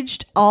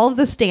messaged all of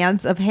the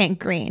stands of Hank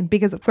Green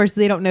because, of course,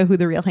 they don't know who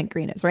the real Hank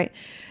Green is, right?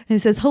 And he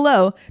says,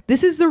 hello,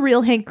 this is the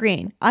real Hank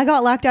Green. I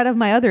got locked out of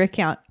my other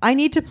account. I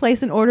need to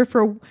place an order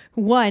for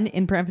one,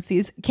 in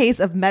parentheses, case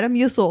of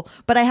Metamucil,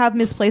 but I have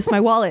misplaced my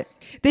wallet.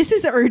 This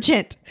is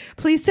urgent.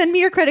 Please send me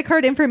your credit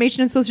card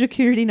information and social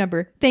security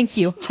number. Thank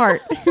you.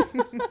 Heart.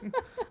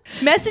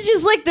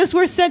 Messages like this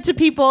were sent to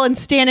people in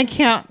stan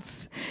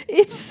accounts.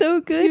 It's so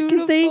good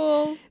because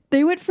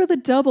they went for the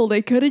double.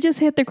 They could have just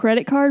hit the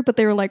credit card, but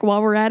they were like,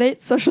 while we're at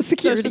it, social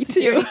security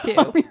too.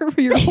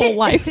 For your whole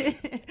life.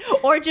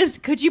 Or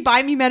just, could you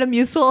buy me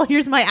Metamucil?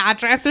 Here's my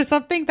address or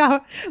something.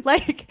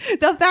 Like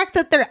the fact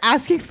that they're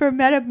asking for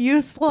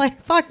Metamucil, I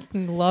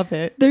fucking love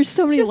it. There's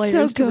so many just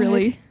layers so to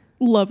really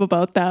love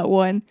about that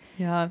one.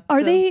 Yeah.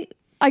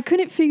 I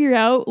couldn't figure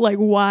out like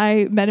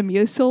why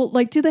Metamucil.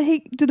 Like, do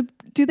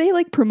they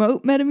like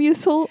promote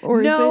Metamucil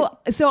or no?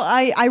 Is it? So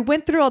I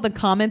went through all the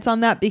comments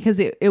on that because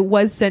it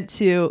was sent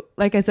to,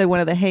 like I said, one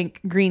of the Hank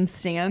Green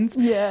stands.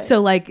 Yeah.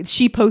 So like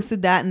she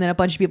posted that, and then a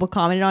bunch of people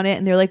commented on it,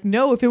 and they're like,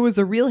 no, if it was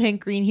a real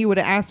Hank Green, he would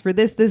have asked for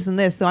this, this, and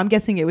this. So I'm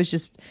guessing it was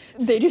just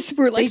They just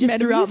were like they just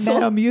threw out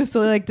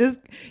Metamucil. Like this,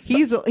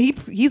 he's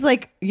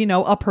like, you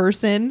know, a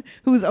person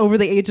who's over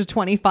the age of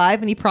 25,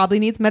 and he probably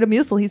needs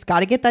Metamucil. He's got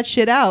to get that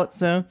shit out.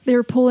 So They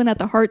were pulling at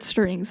the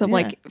heartstrings of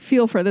like,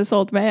 feel for this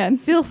old man.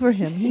 feel for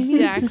him. He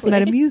needs this Exactly.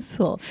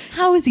 Metamucil.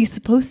 How is he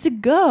supposed to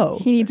go?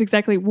 He needs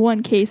exactly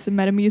one case of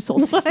Metamucil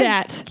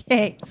stat.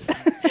 Case.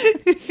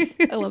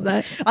 I love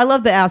that. I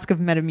love the ask of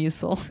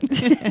Metamucil.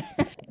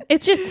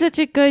 It's just such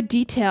a good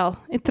detail.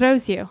 It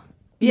throws you.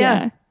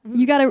 Yeah.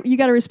 You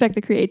gotta respect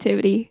the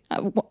creativity,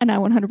 and I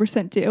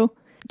 100% do.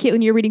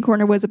 Caitlin, your reading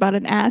corner was about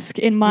an ask,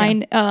 and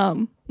mine,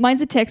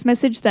 mine's a text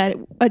message that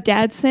a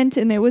dad sent,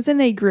 and it was in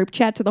a group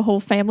chat to the whole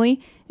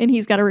family, and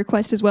he's got a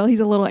request as well. He's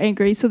a little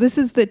angry, so this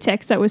is the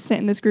text that was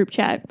sent in this group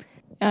chat.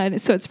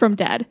 So it's from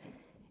Dad.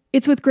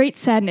 It's with great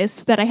sadness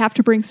that I have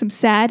to bring some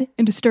sad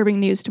and disturbing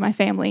news to my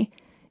family.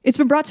 It's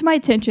been brought to my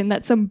attention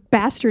that some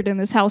bastard in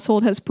this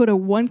household has put a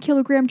 1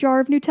 kilogram jar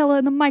of Nutella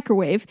in the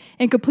microwave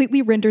and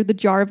completely rendered the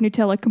jar of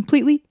Nutella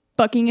completely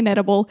fucking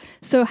inedible.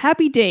 So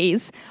happy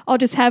days. I'll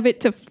just have it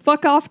to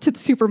fuck off to the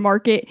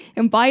supermarket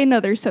and buy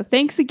another. So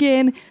thanks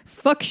again.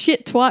 Fuck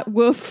shit twat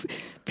woof.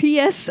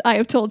 P.S. I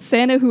have told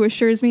Santa, who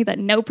assures me that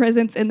no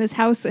presents in this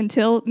house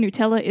until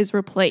Nutella is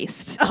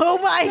replaced. Oh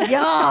my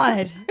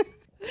God.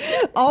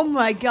 Oh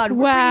my God.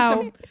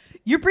 Wow.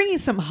 You're bringing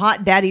some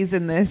hot daddies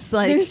in this.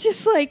 Like,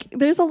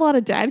 There's a lot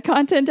of dad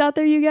content out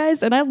there, you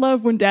guys. And I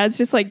love when dads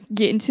just like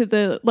get into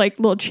the like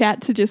little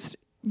chat to just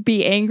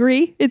be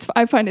angry.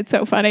 I find it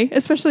so funny,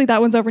 especially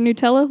that one's over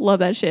Nutella. Love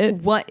that shit.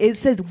 what it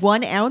says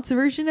 1 ounce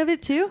version of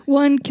it too.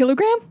 1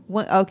 kilogram?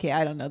 Okay,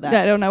 I don't know that.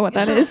 I don't know what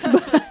that is.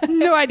 But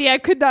No idea. I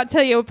could not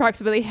tell you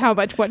approximately how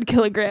much 1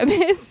 kilogram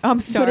is. I'm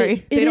But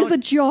sorry. it is a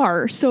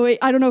jar, so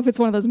I don't know if it's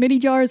one of those mini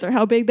jars or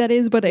how big that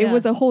is, but it Yeah.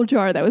 was a whole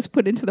jar that was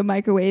put into the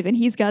microwave, and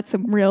he's got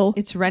some real.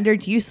 It's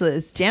rendered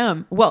useless.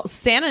 Damn. Well,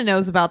 Santa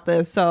knows about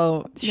this,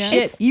 so shit.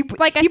 It's You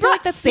like I you feel brought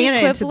like that's the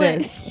Santa into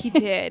equivalent. this. He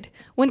did.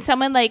 When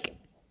someone like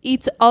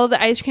eats all of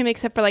the ice cream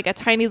except for like a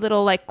tiny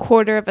little like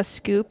quarter of a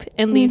scoop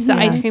and leaves the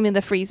ice cream in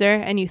the freezer,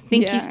 and you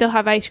think Yeah. you still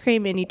have ice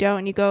cream and you don't,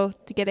 and you go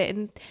to get it.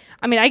 And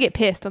I mean, I get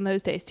pissed on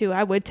those days too.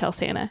 I would tell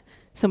Santa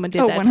someone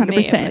did Oh, that to me.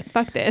 100%. I'm like,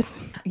 fuck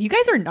this. You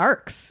guys are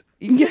narcs.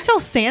 You can tell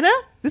Santa?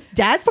 This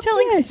dad's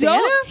telling yeah, Santa?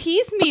 Don't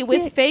tease me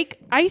with fake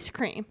ice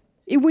cream.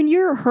 When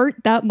you're hurt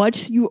that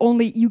much, you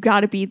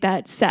gotta be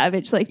that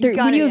savage. Like when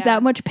gotta- you have yeah.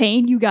 that much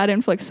pain, you gotta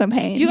inflict some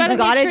pain. You gotta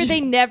gotta make sure j-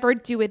 they never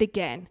do it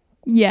again.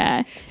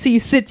 Yeah. So you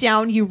sit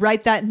down, you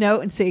write that note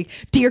and say,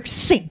 Dear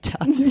Santa,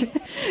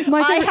 My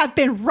I favorite- have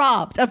been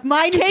robbed of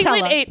my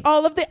Caitlin Nutella. ate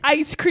all of the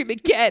ice cream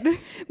again.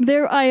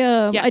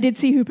 I did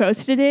see who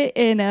posted it,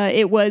 and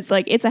it was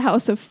like it's a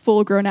house of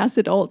full grown ass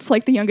adults.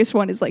 Like the youngest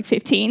one is like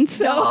 15.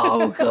 So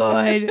Oh,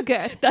 good.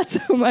 Good. that's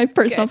my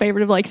personal Good.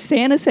 favorite of like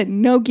Santa said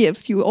no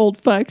gifts, you old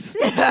fucks.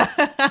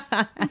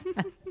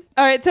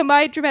 All right, so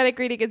my dramatic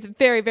reading is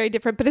very, very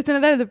different, but it's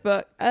another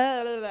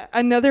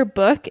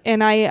book.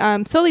 And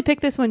I solely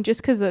picked this one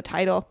just because of the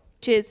title,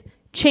 which is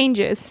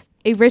Changes,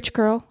 a Rich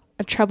Girl,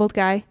 a Troubled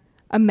Guy,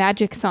 a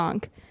Magic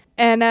Song.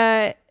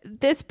 And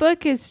this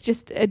book is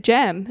just a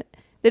gem.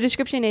 The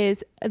description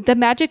is, the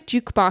magic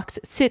jukebox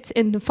sits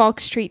in the Falk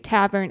Street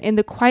Tavern in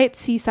the quiet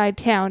seaside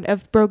town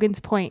of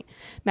Brogan's Point,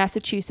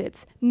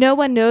 Massachusetts. No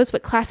one knows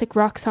what classic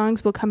rock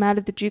songs will come out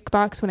of the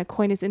jukebox when a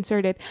coin is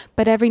inserted,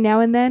 but every now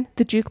and then,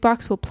 the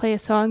jukebox will play a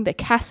song that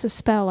casts a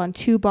spell on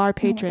two bar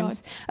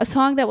patrons. A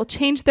song that will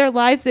change their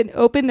lives and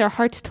open their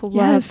hearts to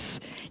love.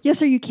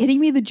 Yes, are you kidding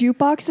me? The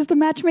jukebox is the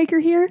matchmaker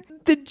here?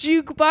 The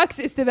jukebox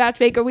is the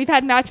matchmaker. We've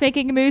had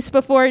matchmaking moose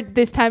before.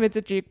 This time it's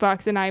a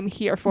jukebox, and I'm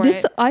here for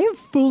it. I am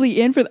fully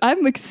in for.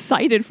 I'm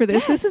excited for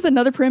this. Yes. This is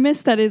another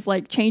premise that is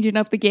like changing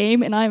up the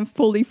game, and I'm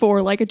fully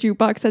for like a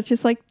jukebox that's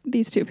just like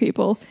these two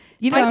people.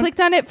 I clicked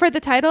on it for the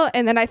title,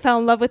 and then I fell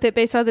in love with it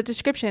based on the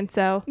description.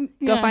 So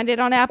go find it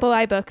on Apple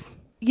iBooks.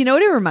 You know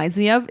what it reminds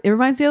me of? It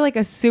reminds me of like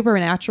a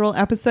Supernatural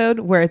episode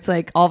where it's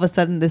like all of a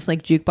sudden this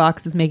like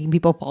jukebox is making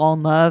people fall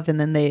in love, and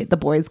then the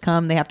boys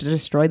come, they have to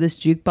destroy this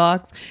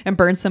jukebox and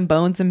burn some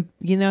bones and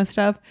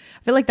stuff.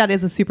 I feel like that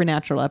is a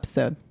Supernatural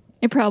episode.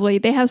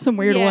 They have some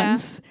weird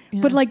ones,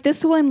 but like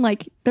this one,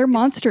 like they're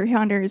monster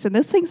hunters, and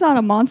this thing's not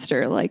a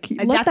monster. Like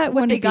let that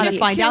one they gotta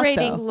find out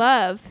though.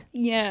 Love.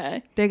 Yeah,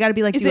 they gotta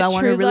be like, is do I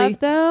want to really love,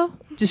 though?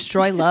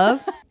 destroy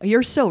love?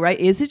 You're so right.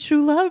 Is it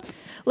true love?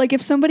 Like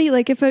if somebody,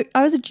 like if I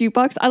was a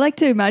jukebox, I like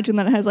to imagine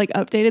that it has like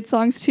updated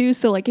songs too.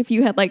 So like if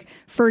you had like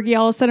Fergie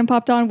all of a sudden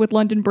popped on with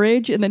London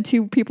Bridge, and then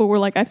two people were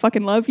like, I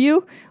fucking love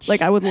you.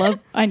 Like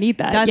I need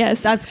that.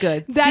 Yes. That's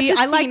good. That's See, a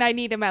scene I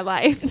need in my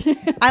life.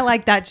 I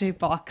like that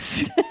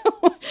jukebox.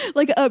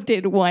 Like an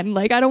updated one.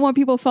 Like I don't want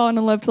people falling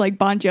in love to like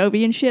Bon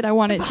Jovi and shit. I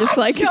want it just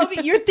like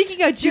Jovi. You're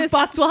thinking a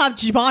jukebox will have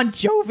Bon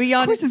Jovi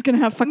on Of course it's gonna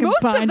have fucking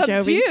Most Bon of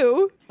them Jovi.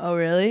 do. Oh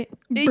really?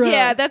 Bruh.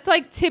 Yeah, that's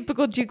like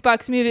typical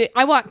jukebox music.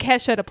 I want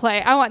Kesha to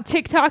play. I want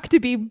TikTok to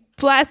be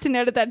blasting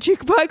out of that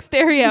jukebox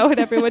stereo, and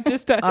everyone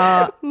just to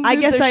I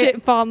guess their shit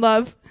and fall in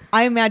love.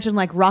 I imagine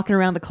like Rocking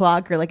Around the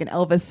Clock or like an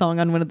Elvis song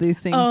on one of these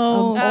things.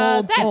 Oh,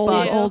 that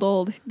too.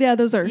 old. Yeah,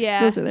 those are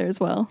there as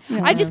well.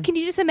 Yeah. Can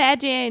you just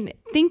imagine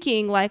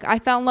thinking like I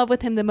fell in love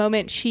with him the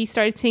moment she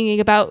started singing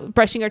about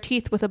brushing her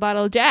teeth with a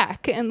bottle of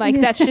Jack, and like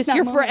that's just That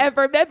your moment.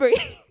 forever memory.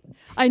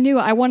 I knew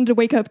I wanted to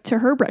wake up to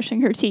her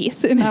brushing her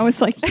teeth, and I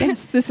was like,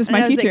 yes, this is And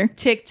I my was future. like,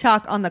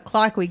 TikTok on the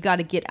clock. We got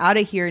to get out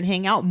of here and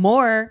hang out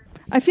more.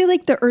 I feel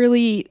like the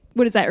early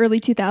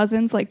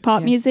 2000s, like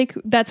pop music,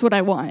 that's what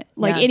I want.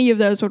 Like Yeah. any of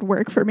those would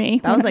work for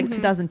me. That was like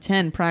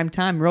 2010 prime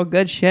time. Real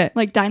good shit.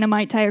 Like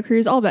Dynamite, Tyre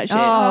Cruise, all that shit.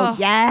 Oh,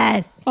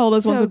 yes. All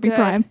those so ones would be good.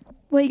 prime.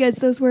 Well, you guys,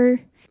 those were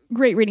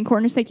great reading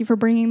corners. Thank you for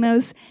bringing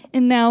those.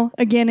 And now,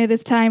 again, it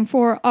is time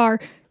for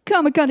our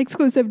Comic-Con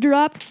exclusive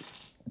drop.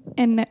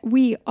 And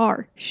we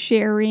are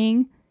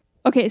sharing.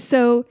 Okay,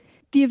 so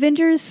the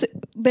Avengers,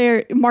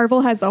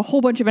 Marvel has a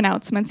whole bunch of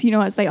announcements,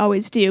 as they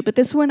always do. But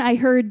this one, I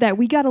heard that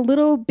we got a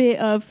little bit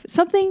of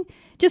something.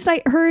 Just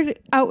I heard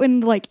out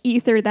in like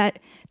ether that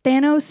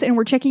Thanos, and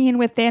we're checking in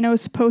with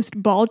Thanos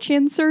post ball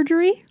chin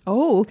surgery.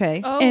 Oh,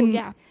 okay. Oh And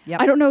yeah.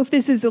 Yep. I don't know if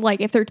this is like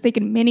if they're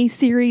thinking mini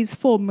series,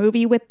 full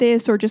movie with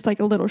this, or just like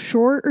a little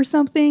short or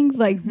something.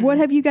 Like, what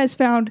have you guys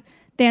found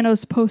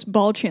Thanos post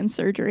ball chin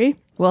surgery?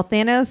 Well,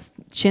 Thanos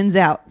chins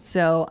out.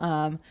 So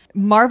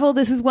Marvel,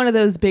 this is one of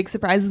those big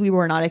surprises we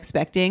were not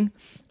expecting.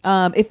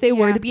 If they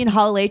were to be in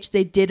Hall H,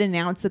 they did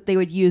announce that they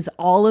would use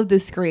all of the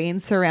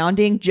screens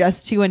surrounding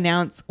just to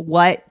announce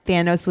what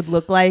Thanos would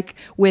look like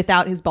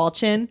without his ball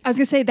chin. I was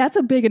gonna say that's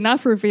a big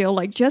enough reveal,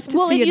 like just to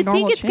Well, see and a you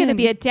normal think it's going to chin.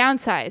 be a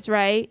downsize,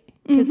 right?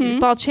 Because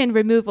ball chin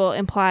removal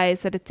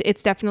implies that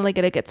it's definitely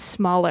going to get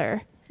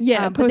smaller.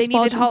 Yeah, but they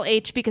post-ball needed chin. Hall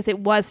H because it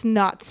was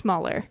not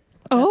smaller.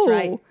 Oh,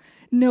 right.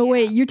 No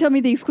way! You're telling me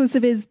the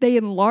exclusive is they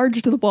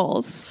enlarged the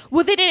balls.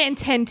 Well, they didn't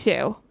intend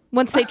to.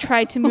 Once they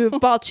tried to move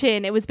ball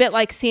chin, it was a bit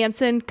like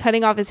Samson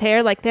cutting off his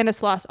hair. Like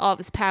Thanos lost all of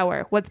his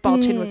power once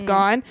ball chin was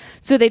gone.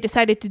 So they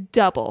decided to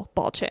double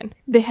ball chin.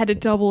 They had to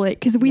double it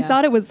because we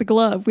thought it was the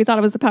glove. We thought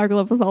it was the power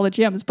glove with all the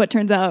gems, but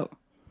turns out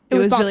It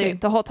was was ball really- chin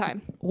the whole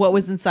time. What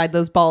was inside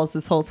those balls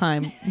this whole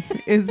time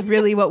is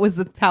really what was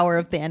the power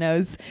of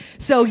Thanos.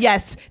 So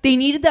yes, they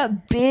needed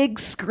that big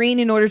screen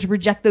in order to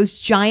project those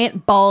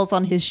giant balls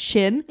on his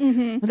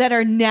chin that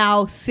are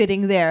now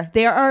sitting there.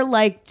 There are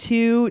like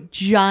two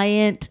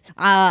giant,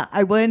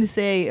 I wanted to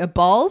say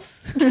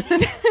balls.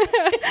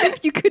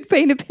 if you could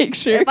paint a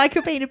picture. If I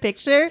could paint a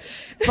picture,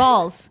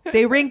 balls.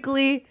 They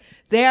wrinkly.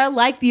 They are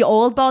like the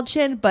old ball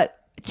chin, but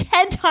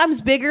 10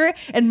 times bigger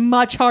and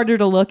much harder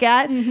to look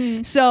at.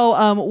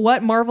 So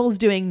what Marvel's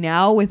doing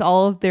now with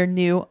all of their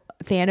new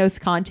Thanos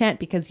content,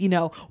 because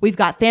we've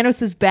got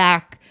Thanos's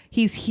back,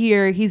 he's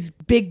here, he's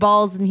big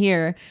balls in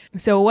here.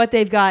 So what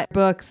they've got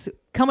books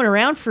coming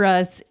around for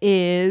us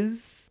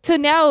is So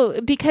now,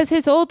 because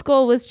his old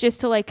goal was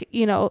just to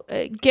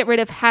get rid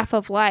of half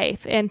of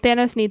life, and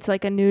Thanos needs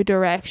like a new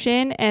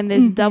direction, and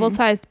this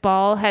double-sized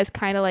ball has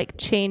kind of like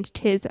changed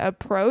his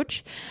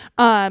approach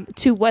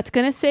to what's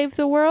going to save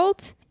the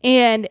world.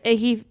 And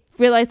he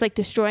realized like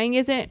destroying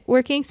isn't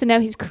working, so now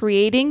he's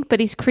creating, but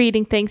he's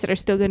creating things that are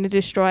still going to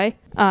destroy,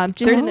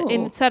 just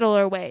in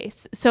subtler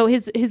ways. So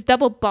his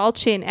double ball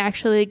chin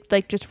actually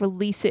like just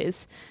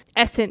releases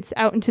essence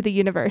out into the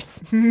universe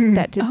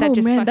that just man,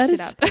 fucks that it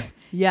is up.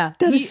 Yeah.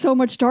 That is so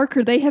much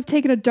darker. They have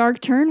taken a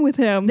dark turn with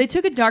him. They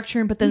took a dark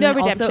turn, but then No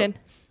they redemption. also,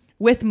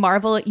 with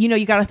Marvel, you know,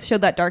 you got to show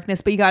that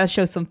darkness, but you got to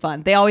show some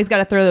fun. They always got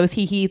to throw those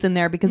hee-hees in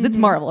there because it's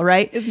Marvel,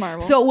 right? It's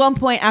Marvel. So at one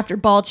point after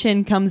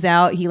Balchin comes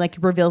out, he like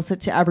reveals it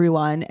to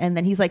everyone, and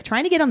then he's like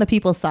trying to get on the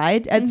people's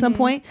side at some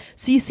point.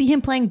 So you see him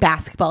playing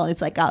basketball, and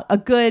it's like a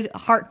good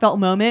heartfelt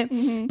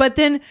moment. But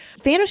then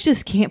Thanos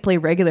just can't play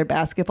regular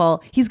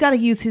basketball. He's got to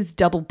use his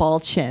double ball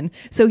chin.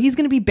 So he's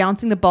going to be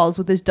bouncing the balls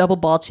with his double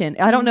ball chin.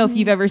 I don't know if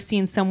you've ever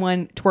seen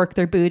someone twerk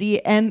their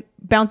booty and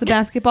bounce a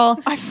basketball.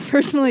 I've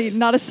personally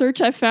not a search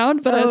I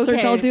found, but a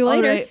search I'll do All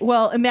later. right.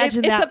 Well,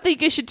 imagine It's that. something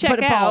you should check but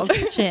a out.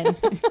 balls chin,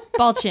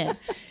 ball chin.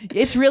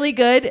 It's really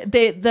good.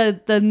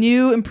 The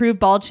new improved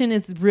ball chin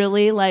is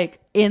really like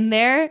in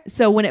there.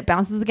 So when it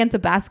bounces against the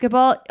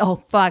basketball,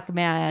 oh fuck,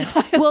 man.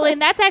 Well, and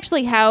that's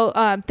actually how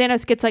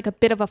Thanos gets like a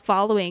bit of a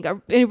following.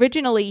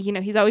 Originally, you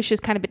know, he's always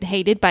just kind of been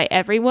hated by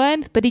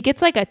everyone, but he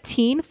gets like a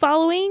teen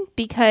following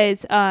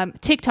because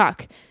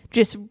TikTok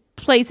just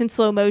plays in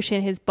slow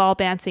motion his ball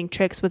bouncing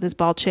tricks with his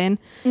ball chin,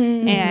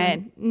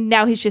 and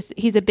now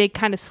he's a big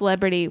kind of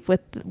celebrity with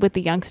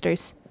the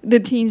youngsters. The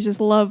teens just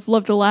love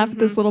to laugh at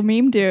this little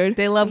meme dude.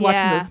 They love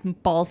watching Yeah. those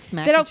balls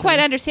smack. They don't each quite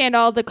other. understand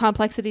all the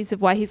complexities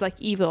of why he's like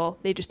evil.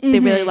 They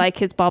really like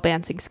his ball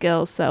bouncing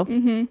skills. So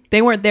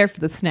They weren't there for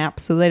the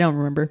snaps, so they don't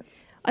remember.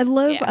 I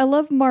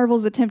love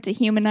Marvel's attempt to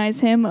humanize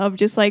him of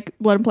just like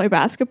let him play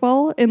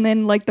basketball, and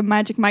then like the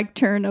Magic Mike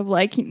turn of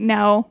like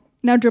now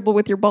dribble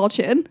with your ball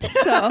chin.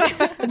 So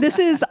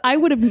I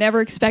would have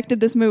never expected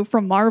this move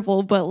from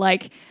Marvel, but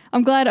like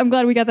I'm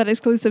glad we got that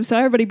exclusive. So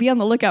everybody be on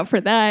the lookout for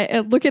that.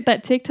 And look at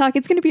that TikTok.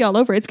 It's going to be all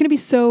over. It's going to be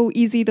so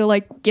easy to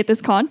like get this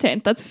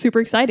content. That's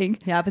super exciting.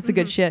 Yeah, it's a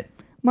good shit.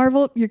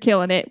 Marvel, you're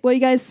killing it. Well, you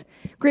guys,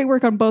 great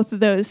work on both of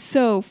those.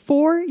 So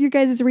for your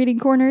guys' reading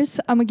corners,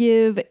 I'm going to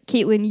give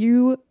Caitlin,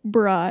 you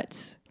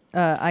brought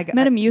I got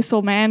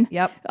Metamucil, man.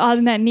 Yep.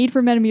 And that need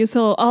for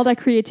Metamucil, all that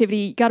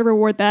creativity, got to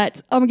reward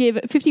that. I'm going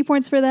to give 50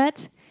 points for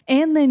that.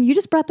 And then you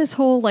just brought this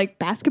whole like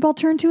basketball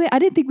turn to it. I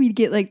didn't think we'd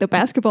get like the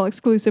basketball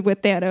exclusive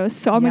with Thanos.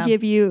 So I'm going to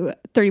give you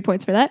 30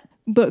 points for that.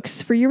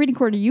 Books, for your reading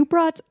corner, you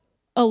brought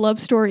a love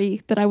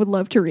story that I would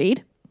love to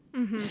read.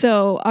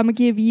 So I'm going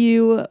to give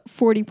you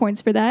 40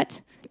 points for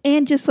that.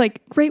 And just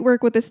like great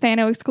work with this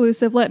Thanos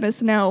exclusive, letting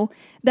us know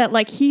that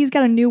like he's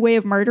got a new way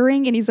of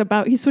murdering, and he's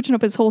switching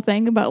up his whole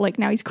thing about like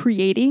now he's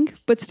creating,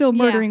 but still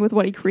murdering with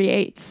what he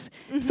creates.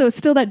 So it's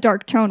still that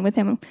dark tone with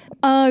him.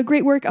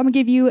 Great work. I'm gonna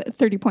give you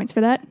 30 points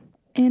for that,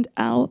 and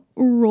I'll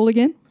roll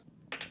again.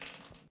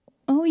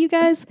 Oh, you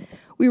guys,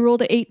 we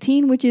rolled a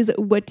 18, which is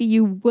what do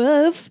you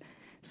love?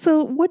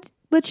 So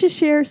let's just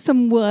share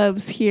some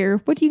loves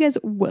here. What do you guys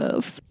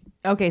love?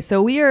 Okay,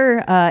 so we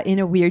are in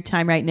a weird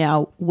time right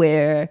now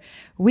where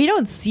we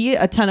don't see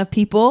a ton of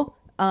people,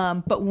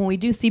 but when we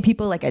do see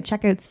people like at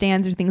checkout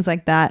stands or things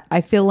like that,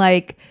 I feel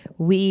like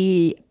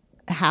we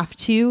have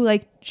to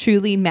like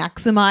truly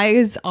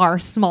maximize our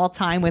small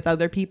time with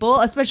other people,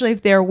 especially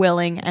if they're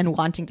willing and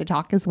wanting to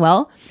talk as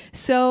well.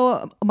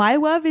 So my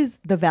love is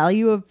the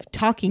value of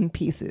talking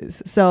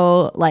pieces.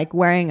 So like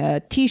wearing a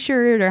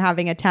t-shirt or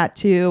having a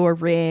tattoo or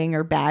ring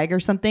or bag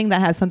or something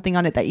that has something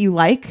on it that you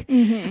like,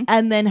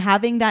 and then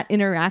having that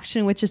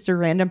interaction with just a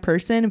random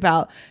person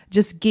about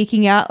just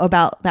geeking out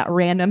about that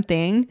random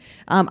thing.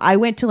 I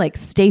went to like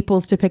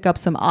Staples to pick up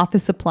some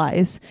office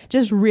supplies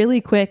just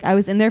really quick. I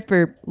was in there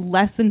for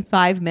less than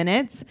 5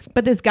 minutes,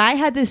 but this guy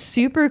had this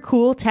super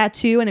cool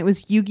tattoo, and it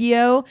was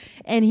Yu-Gi-Oh,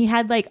 and he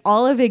had like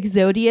all of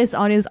Exodius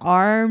on his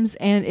arms,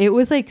 and it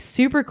was like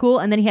super cool.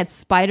 And then he had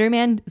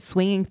Spider-Man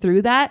swinging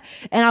through that,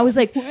 and I was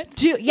like,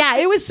 dude, yeah,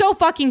 it was so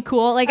fucking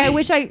cool. Like I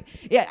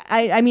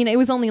mean it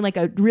was only like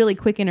a really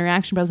quick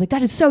interaction, but I was like,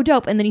 that is so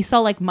dope. And then he saw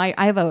like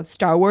I have a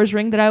Star Wars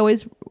ring that I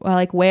always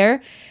like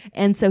wear,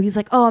 and so he's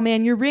like, oh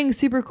man, your ring's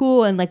super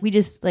cool. And like we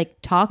just like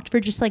talked for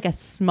just like a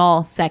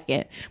small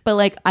second, but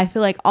like I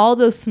feel like all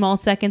those small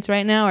seconds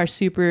right now are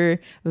super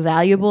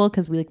valuable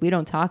because we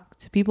don't talk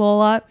to people a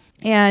lot.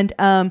 And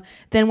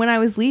then when I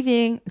was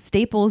leaving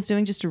Staples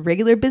doing just a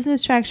regular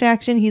business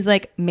transaction, he's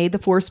like, may the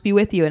force be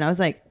with you. And I was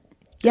like,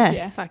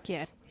 yes. fuck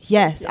yes.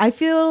 Yes. I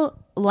feel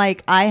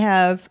like I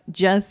have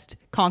just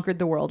conquered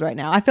the world right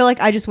now. I feel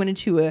like I just went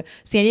into a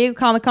San Diego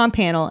Comic-Con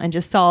panel and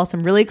just saw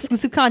some really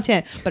exclusive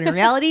content. But in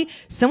reality,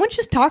 someone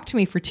just talked to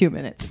me for 2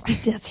 minutes.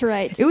 That's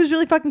right. It was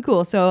really fucking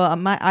cool. So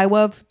I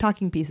love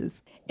talking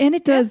pieces. And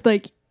it does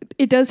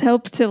it does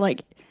help to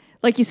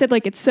like you said,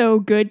 like it's so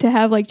good to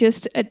have like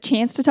just a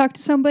chance to talk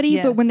to somebody.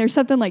 Yeah. But when there's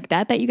something like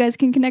that you guys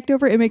can connect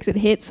over, it makes it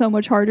hit so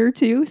much harder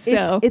too.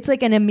 So it's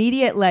like an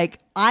immediate like,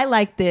 I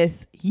like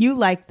this, you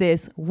like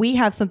this, we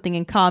have something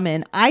in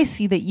common. I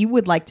see that you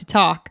would like to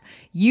talk.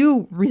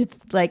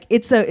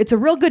 It's a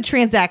real good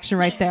transaction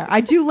right there.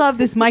 I do love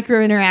this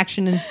micro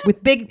interaction and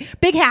with big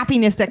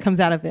happiness that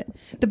comes out of it.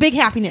 The big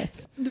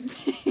happiness.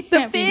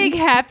 The big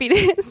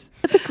happiness.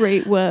 That's a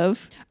great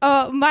love.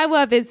 Oh, my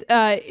love is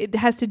it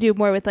has to do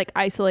more with like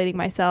isolating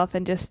myself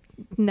and just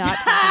not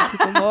talking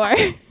to people more.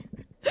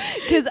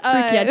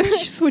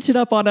 Because Switch it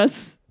up on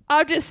us.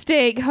 I'm just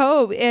staying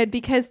home, and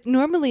because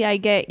normally I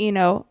get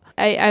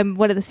I'm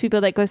one of those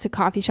people that goes to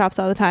coffee shops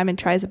all the time and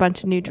tries a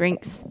bunch of new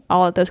drinks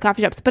all at those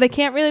coffee shops. But I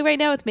can't really right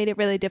now. It's made it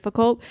really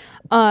difficult.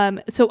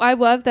 So I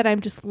love that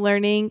I'm just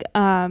learning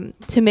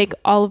to make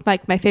all of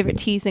my favorite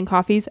teas and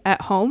coffees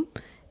at home.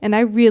 And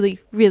I really,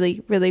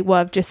 really, really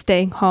love just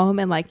staying home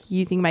and like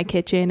using my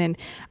kitchen. And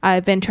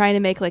I've been trying to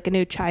make like a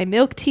new chai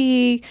milk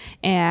tea,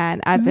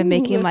 and I've been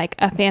making like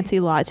a fancy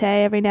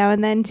latte every now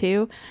and then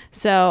too.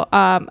 So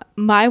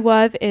my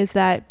love is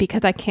that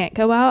because I can't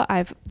go out,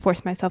 I've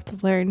forced myself to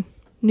learn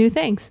new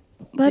things.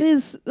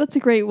 That's a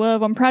great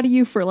love. I'm proud of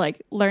you for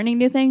like learning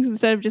new things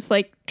instead of just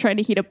like trying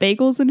to heat up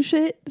bagels and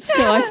shit.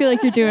 So I feel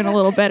like you're doing a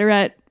little better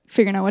at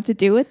figuring out what to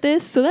do with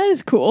this. So that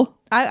is cool.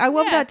 I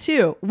love that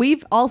too.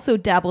 We've also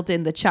dabbled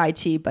in the chai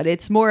tea, but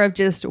it's more of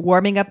just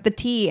warming up the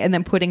tea and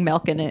then putting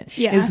milk in it.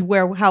 Yeah. Is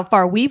how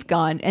far we've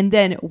gone. And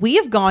then we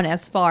have gone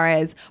as far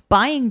as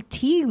buying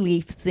tea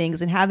leaf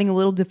things and having a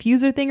little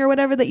diffuser thing or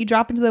whatever that you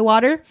drop into the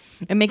water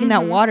and making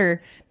that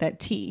water that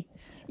tea.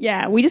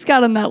 Yeah, we just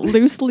got on that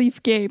loose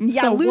leaf game.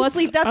 Yeah, so loose what's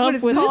leaf, that's up what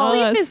it's with called.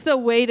 us? Leaf is the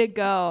way to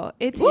go.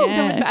 It tastes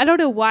so much. I don't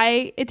know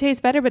why it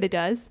tastes better, but it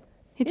does.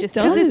 It just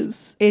does.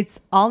 does. It's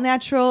all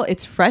natural.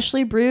 It's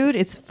freshly brewed.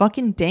 It's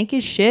fucking dank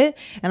as shit.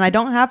 And I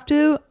don't have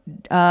to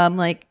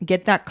like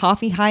get that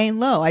coffee high and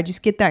low. I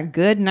just get that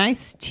good,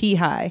 nice tea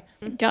high.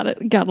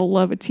 Gotta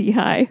love a tea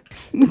high.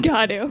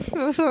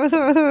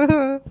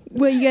 Gotta.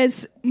 Well, you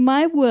guys,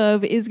 my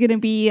love is gonna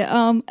be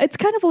it's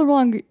kind of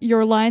along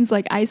your lines,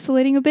 like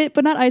isolating a bit,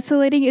 but not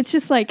isolating. It's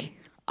just like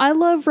I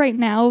love right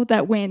now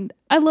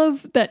I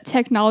love that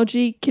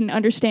technology can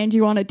understand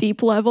you on a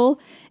deep level.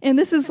 And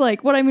this is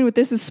like, what I mean with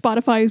this is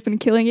Spotify has been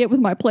killing it with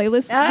my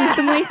playlist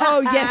recently.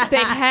 Oh, yes, they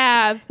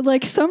have.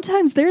 Like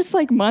sometimes there's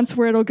like months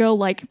where it'll go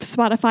like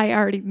Spotify, I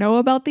already know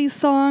about these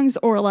songs,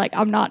 or like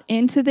I'm not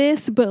into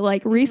this, but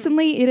like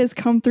recently it has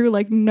come through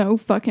like no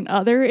fucking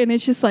other, and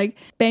it's just like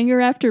banger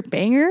after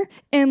banger.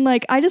 And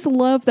like I just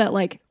love that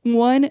like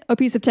a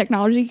piece of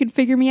technology could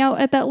figure me out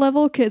at that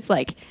level, because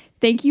like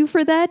thank you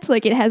for that.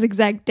 Like it has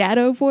exact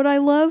data of what I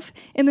love.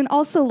 And then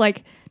also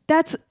like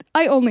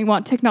I only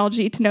want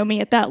technology to know me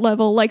at that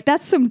level. Like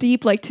that's some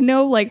deep, like to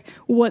know like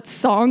what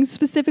songs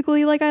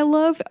specifically like I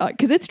love,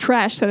 because it's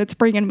trash that it's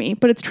bringing me,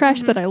 but it's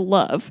trash that I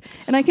love,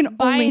 and I can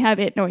only have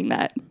it knowing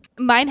that.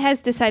 Mine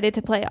has decided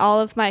to play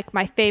all of my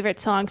favorite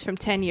songs from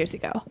 10 years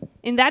ago.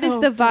 And that is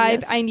the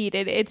vibe I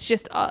needed. It's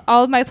just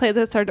all of my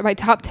playlists are my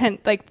top 10,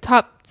 like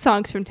top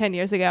songs from 10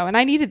 years ago. And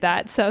I needed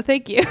that. So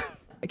thank you.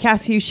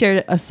 Cass, you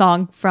shared a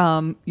song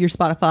from your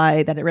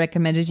Spotify that it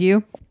recommended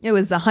you. It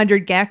was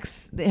 100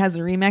 gecs. It has a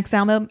remix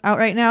album out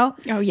right now.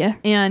 Oh, yeah.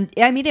 And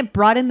I mean, it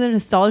brought in the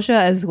nostalgia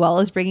as well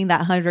as bringing that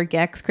 100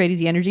 gecs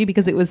crazy energy,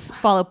 because it was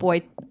Fall Out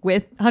Boy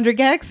with 100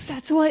 gecs.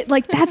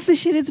 That's the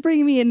shit it's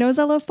bringing me. It knows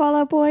I love Fall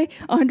Out Boy.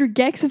 100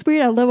 gecs is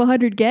weird. I love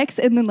 100 gecs.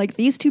 And then like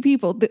these two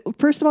people,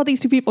 first of all, these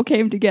two people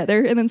came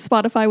together, and then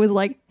Spotify was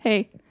like,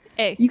 hey,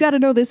 you got to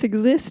know this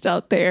exists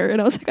out there.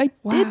 And I was like,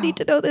 I did need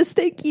to know this.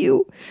 Thank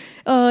you.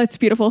 It's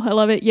beautiful. I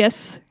love it.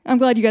 Yes. I'm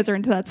glad you guys are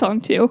into that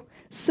song too.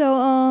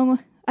 So,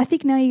 I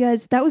think now you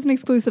guys, that was an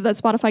exclusive that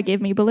Spotify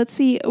gave me, but let's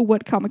see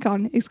what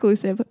Comic-Con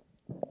exclusive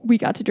we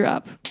got to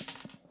drop.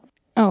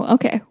 Oh,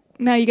 okay.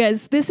 Now you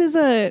guys, this is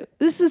a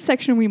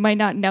section we might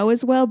not know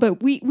as well,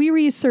 but we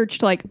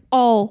researched like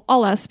all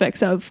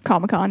aspects of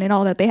Comic-Con and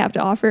all that they have to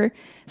offer.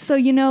 So,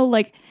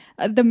 like,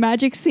 the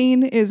magic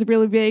scene is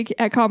really big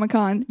at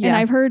Comic-Con. Yeah. And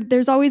I've heard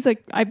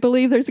I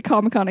believe there's a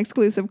Comic-Con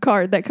exclusive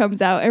card that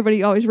comes out.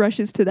 Everybody always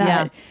rushes to that.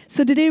 Yeah.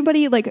 So did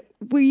anybody, like,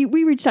 we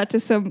reached out to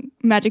some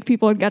magic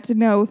people and got to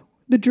know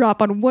the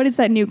drop on what is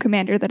that new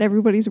commander that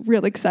everybody's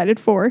real excited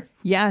for.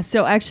 Yeah,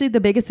 so actually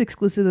the biggest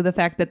exclusive of the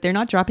fact that they're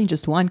not dropping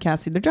just one,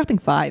 Cassie. They're dropping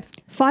 5.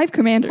 5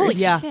 commanders. Holy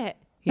shit.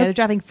 Yeah, they're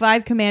dropping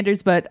 5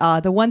 commanders, but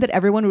the one that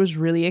everyone was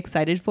really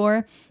excited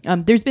for,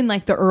 there's been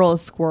like the Earl of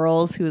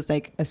Squirrels, who is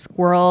like a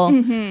squirrel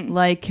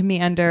like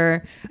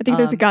commander. I think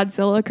there's a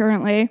Godzilla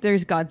currently.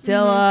 There's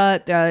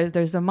Godzilla.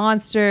 There's the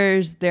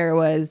monsters.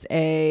 There's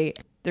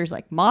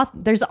like moth.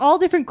 There's all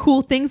different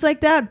cool things like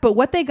that. But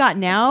what they got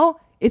now,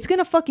 it's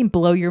gonna fucking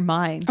blow your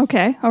mind.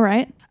 Okay, all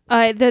right.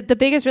 The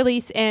biggest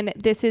release, and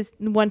this is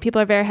one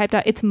people are very hyped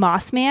about. It's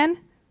Mossman.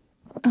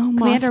 Oh,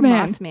 Commander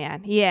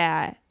Mossman.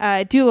 Yeah.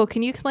 Dougal,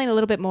 can you explain a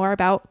little bit more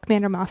about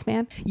Commander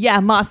Mossman? Yeah,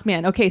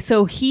 Mossman. Okay,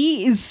 so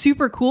he is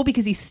super cool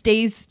because he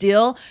stays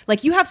still.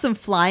 Like, you have some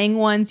flying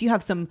ones, you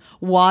have some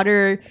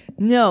water.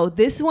 No,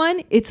 this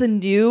one, it's a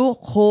new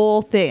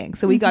whole thing.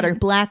 So we got our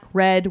black,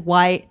 red,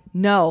 white.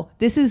 No,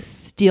 this is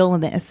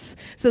stillness.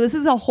 So this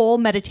is a whole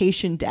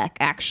meditation deck,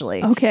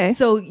 actually. Okay.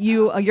 So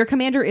your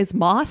commander is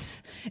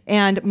Moss,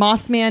 and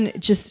Mossman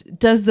just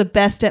does the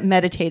best at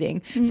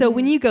meditating. So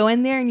when you go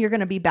in there and you're going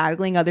to be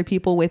battling other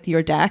people with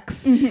your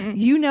decks,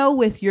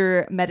 with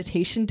your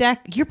meditation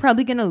deck, you're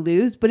probably going to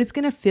lose, but it's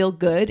going to feel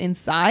good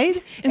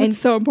inside. And it's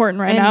so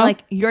important right now. And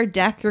like your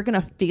deck, you're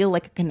going to feel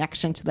like a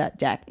connection to that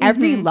deck.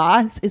 Every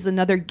loss is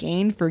another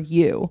gain for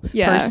you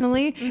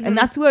personally. And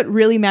that's what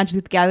really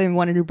Magic the Gathering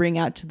wanted to bring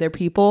out to their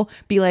people.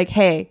 Be like,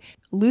 hey,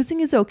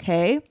 losing is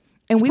okay.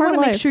 And we want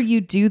to make sure you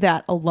do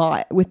that a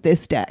lot with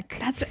this deck.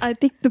 I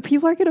think the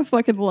people are gonna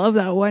fucking love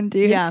that one,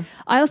 dude. Yeah.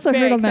 I also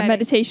Very heard on the exciting.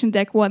 meditation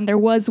deck one, there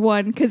was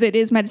one because it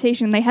is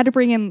meditation. They had to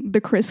bring in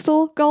the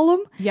crystal golem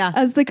Yeah.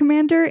 as the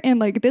commander, and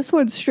like this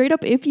one, straight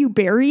up, if you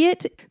bury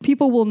it,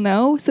 people will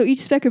know. So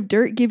each speck of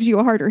dirt gives you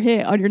a harder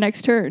hit on your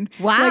next turn.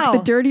 Wow. Like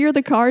the dirtier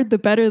the card, the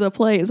better the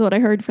play is what I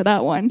heard for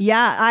that one.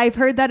 Yeah, I've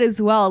heard that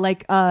as well.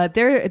 Like,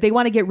 they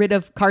want to get rid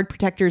of card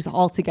protectors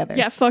altogether.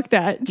 Yeah, fuck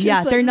that. Just Yeah,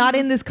 like- they're not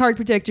in this card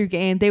protector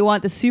game. They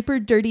want the super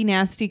dirty,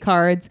 nasty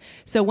cards.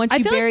 So once I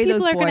you feel bury like people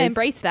those are going to boys,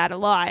 embrace that a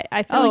lot.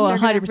 I feel Oh, like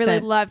they're going to 100%. really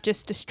love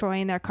just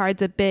destroying their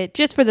cards a bit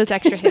just for those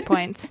extra hit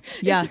points.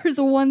 yeah, If there's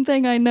one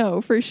thing I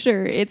know for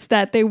sure, it's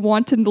that they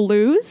want to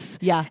lose.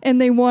 Yeah. And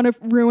they want to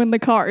ruin the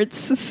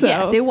cards. So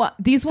Yes. they want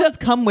these ones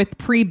come with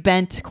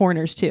pre-bent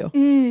corners too.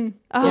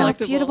 Oh,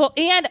 Delectable. beautiful.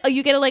 And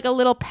you get like a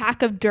little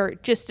pack of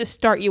dirt just to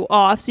start you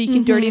off so you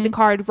can dirty the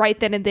card right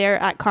then and there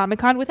at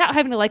Comic-Con without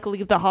having to like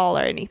leave the hall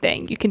or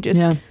anything. You can just,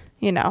 Yeah.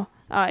 you know,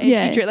 in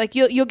Yeah. future, like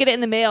you'll get it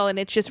in the mail and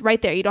it's just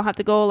right there. You don't have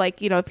to go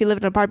like, you know, if you live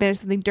in an apartment or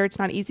something, dirt's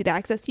not easy to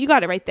access. You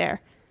got it right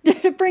there.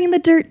 bring the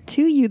dirt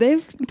to you.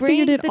 They've Bring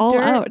figured it the all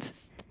dirt. out.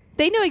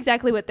 They know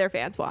exactly what their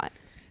fans want.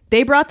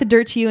 They brought the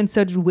dirt to you, and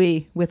so did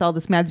we with all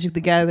this Magic the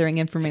Gathering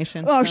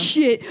information. Oh so.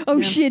 shit! Oh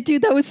shit,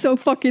 dude, that was so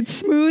fucking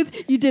smooth.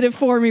 You did it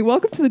for me.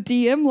 Welcome to the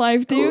DM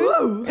live, dude.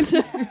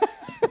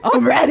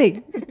 I'm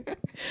ready.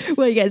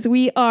 Well, you guys,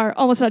 we are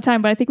almost out of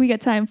time, but I think we got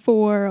time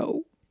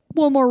for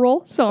one more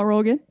roll. So I'll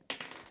roll again.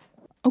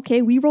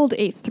 Okay, we rolled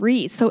a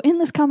 3. So in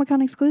this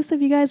Comic-Con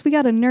exclusive, you guys, we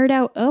got a nerd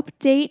out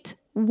update.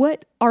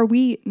 What are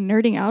we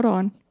nerding out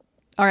on?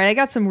 All right, I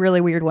got some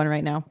really weird one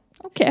right now.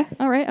 Okay,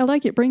 all right, I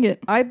like it. Bring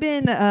it. I've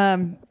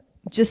been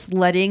just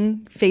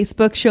letting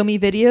Facebook show me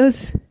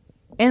videos,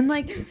 and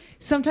like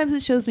sometimes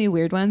it shows me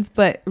weird ones,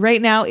 but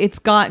right now it's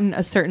gotten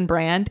a certain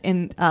brand,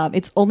 and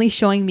it's only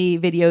showing me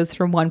videos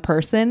from one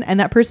person, and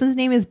that person's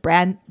name is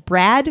Brad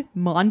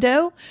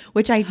Mondo,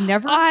 which I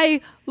never.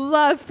 I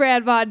love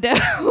Brad Mondo.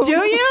 Do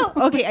you?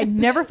 Okay, I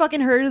never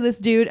fucking heard of this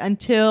dude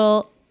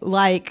until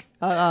like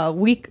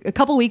a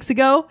couple weeks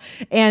ago,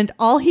 and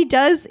all he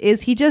does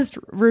is he just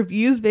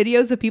reviews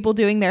videos of people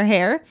doing their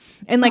hair,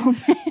 and like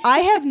I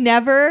have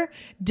never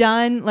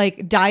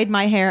dyed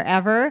my hair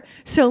ever,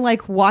 so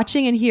like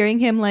watching and hearing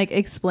him like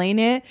explain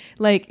it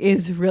like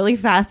is really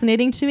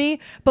fascinating to me.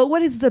 But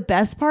what is the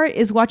best part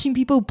is watching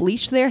people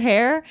bleach their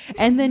hair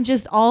and then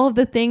just all of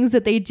the things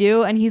that they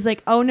do, and he's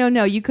like, oh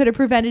no, you could have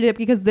prevented it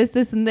because this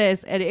and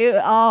this, and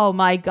oh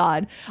my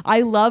god,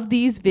 I love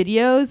these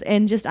videos,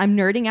 and just I'm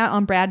nerding out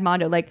on Brad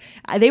Mondo. Like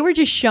they were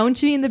just shown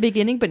to me in the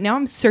beginning, but now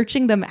I'm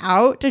searching them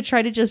out to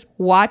try to just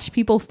watch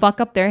people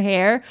fuck up their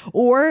hair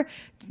or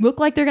look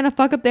like they're gonna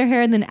fuck up their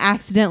hair and then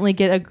accidentally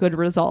get a good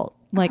result.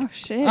 Like Oh,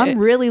 shit.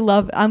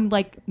 I'm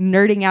like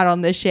nerding out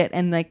on this shit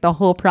and like the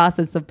whole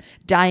process of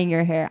dyeing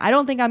your hair. I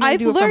don't think I'm gonna I've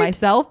do it for learned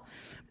myself,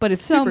 but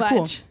it's so super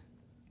cool. much.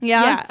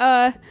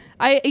 Yeah.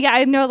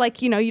 I know,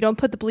 like, you know, you don't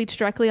put the bleach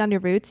directly on your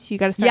roots. You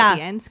got to start Yeah. at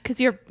the ends because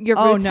your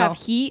Oh, roots no. have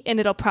heat and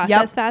it'll process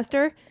Yep.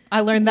 faster.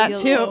 I learned that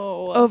too.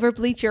 Whoa. Over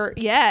bleach your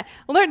I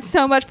learned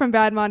so much from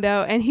Brad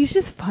Mondo, and he's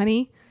just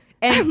funny.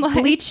 And I'm like-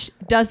 bleach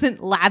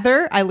doesn't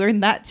lather. I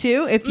learned that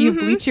too. If you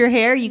bleach your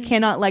hair, you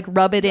cannot like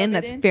rub it in.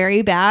 That's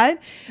very bad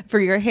for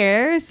your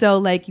hair. So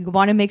like you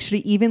want to make sure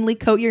to evenly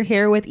coat your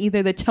hair with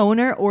either the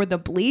toner or the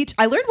bleach.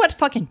 I learned what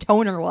fucking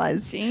toner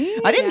was.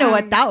 I didn't know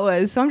what that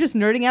was. So I'm just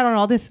nerding out on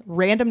all this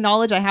random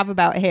knowledge I have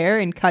about hair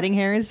and cutting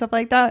hair and stuff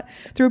like that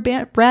through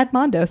Brad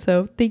Mondo.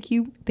 So thank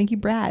you,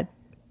 Brad.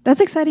 That's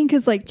exciting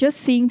because, like, just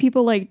seeing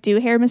people, like, do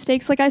hair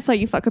mistakes. Like, I saw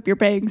you fuck up your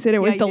bangs and it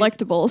was you did.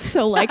 delectable.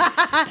 So, like,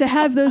 to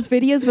have those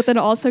videos, but then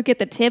also get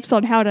the tips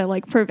on how to,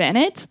 like, prevent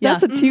it.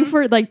 That's a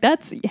twofer. Like,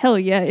 that's hell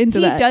yeah into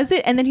He that. does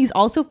it, and then he's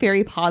also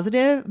very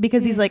positive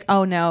because he's like,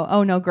 oh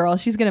no, girl,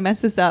 she's gonna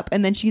mess this up.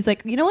 And then she's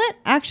like, you know what?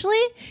 Actually,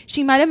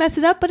 she might have messed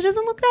it up, but it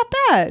doesn't look that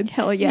bad.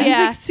 Hell yeah.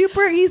 Yeah. He's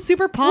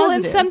super Well,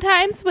 positive. and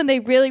sometimes when they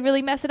really,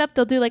 really mess it up,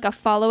 they'll do like a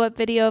follow-up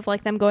video of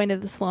like them going to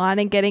the salon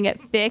and getting it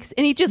fixed,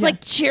 and he just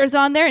like cheers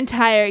on their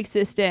entire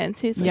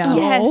existence. He's like, Yeah.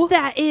 yes, Oh.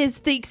 that is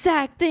the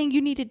exact thing you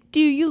need to do.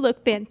 You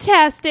look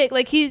fantastic.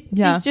 Like he's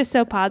just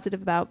so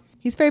positive about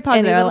He's very any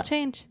positive. little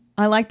change.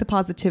 I like the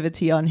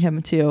positivity on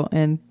him too,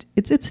 and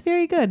it's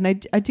very good.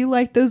 And I do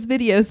like those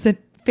videos that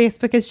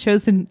Facebook has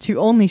chosen to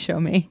only show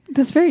me.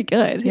 That's very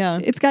good. Yeah.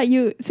 It's got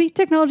you. See,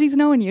 technology's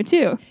knowing you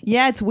too.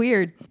 Yeah, it's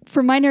weird.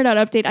 For my Nerd Out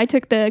update, I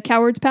took the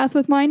Coward's Path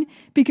with mine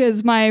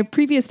because my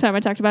previous time I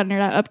talked about a Nerd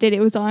Out update, it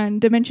was on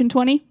Dimension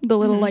 20, the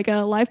little like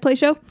a live play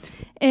show.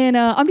 And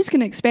I'm just going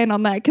to expand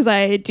on that because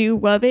I do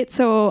love it.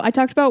 So I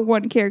talked about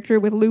one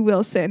character with Lou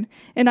Wilson,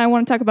 and I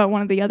want to talk about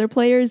one of the other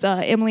players,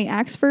 Emily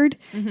Axford,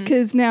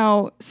 because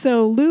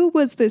so Lou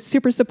was the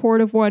super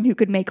supportive one who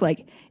could make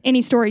like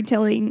any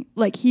storytelling,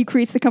 like he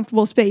creates the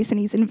comfortable space and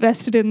he's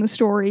invested in the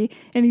story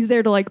and he's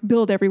there to like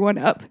build everyone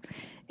up.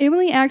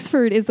 Emily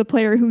Axford is the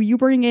player who you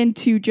bring in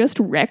to just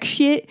wreck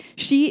shit.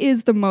 She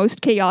is the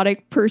most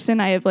chaotic person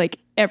I have like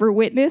ever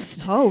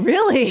witnessed. Oh,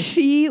 really?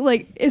 She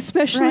like,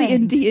 especially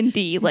in Friend.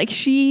 D&D, like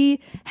she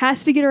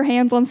has to get her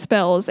hands on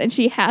spells and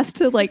she has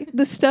to like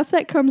the stuff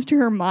that comes to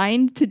her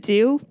mind to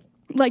do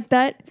like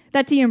that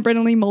DM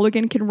Brennan Lee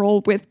Mulligan can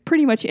roll with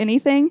pretty much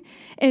anything.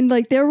 And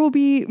like there will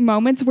be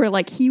moments where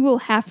like he will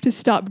have to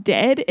stop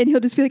dead and he'll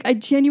just be like, I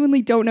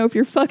genuinely don't know if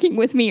you're fucking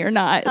with me or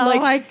not. Oh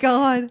like, my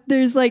God.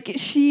 there's like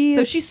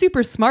So she's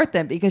super smart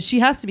then, because she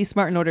has to be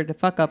smart in order to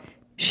fuck up.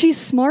 she's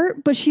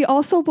smart, but she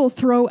also will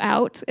throw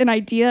out an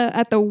idea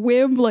at the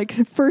whim, like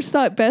first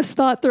thought, best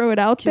thought, throw it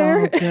out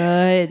there. Oh,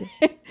 good.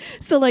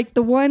 So like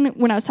the one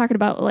when I was talking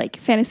about like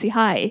Fantasy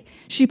High,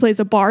 she plays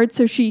a bard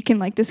so she can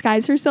like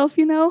disguise herself,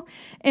 you know?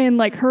 And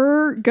like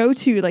her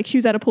go-to, like she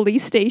was at a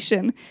police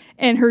station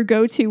and her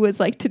go-to was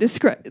like to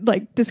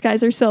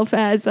disguise herself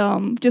as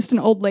just an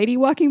old lady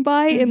walking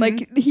by. And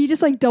like he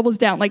just like doubles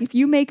down. Like if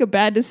you make a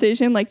bad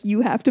decision, like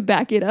you have to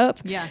back it up.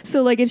 Yeah.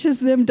 So like it's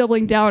just them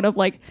doubling down of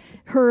like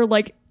her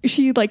like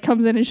she like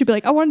comes in and she'd be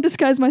like, I want to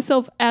disguise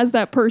myself as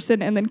that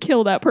person and then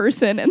kill that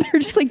person. And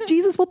they're just like,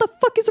 Jesus, what the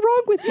fuck is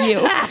wrong with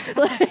you?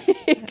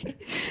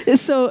 Like,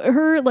 so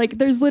her, like,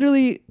 there's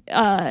literally,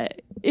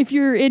 if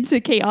you're into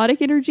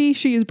chaotic energy,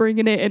 she is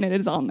bringing it and it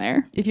is on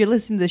there. If you're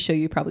listening to the show,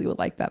 you probably would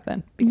like that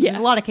then. Because Yeah.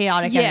 There's a lot of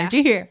chaotic Yeah.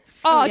 energy here.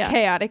 All yeah.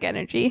 chaotic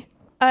energy.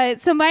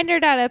 So my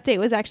Nerd Out update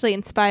was actually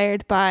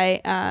inspired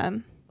by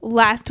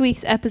last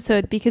week's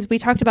episode because we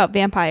talked about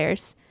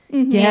vampires.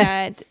 Yes.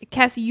 And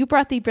Cassie, you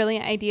brought the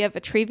brilliant idea of a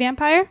tree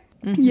vampire.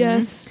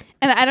 Yes.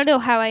 And I don't know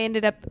how I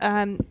ended up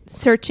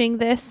searching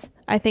this.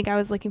 I think I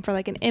was looking for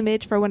like an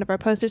image for one of our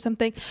posts or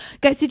something.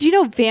 Guys, did you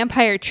know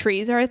vampire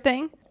trees are a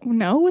thing?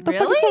 No, what the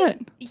fuck Really? is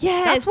that?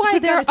 Yes. That's why so I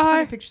there got a ton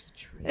are. of pictures of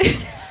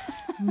trees.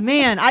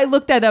 Man, I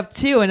looked that up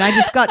too, and I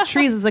just got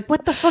trees. I was like,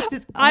 what the fuck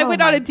does... I oh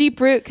went my- on a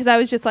deep route because I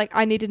was just like,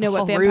 I need to know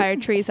what Oh, vampire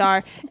root. trees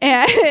are.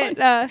 And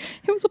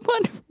It was a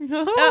pun.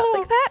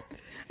 like that.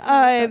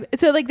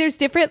 So like there's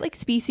different like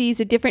species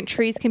of different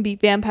trees can be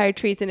vampire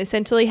trees, and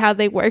essentially how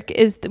they work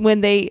is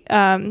when they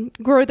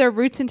grow their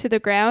roots into the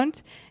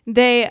ground,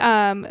 they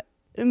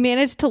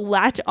manage to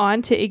latch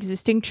on to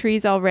existing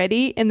trees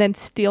already and then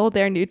steal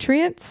their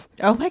nutrients.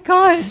 Oh my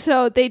God.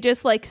 So they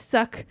just like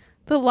suck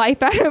the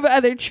life out of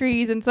other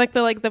trees and suck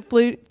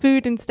the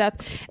food and stuff.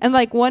 And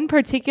like one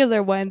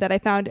particular one that I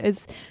found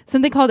is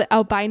something called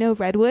albino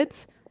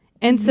redwoods.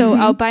 And so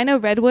albino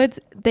redwoods,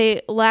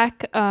 they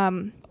lack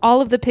all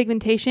of the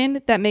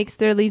pigmentation that makes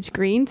their leaves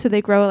green. So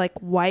they grow like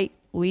white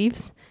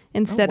leaves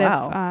instead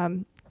of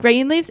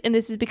green leaves. And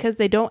this is because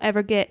they don't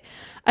ever get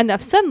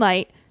enough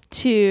sunlight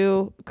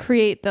to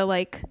create the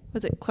like,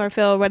 was it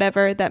chlorophyll or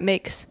whatever that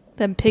makes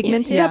them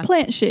pigmented? Yeah,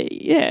 plant shit.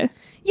 Yeah.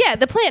 Yeah,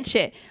 the plant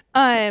shit.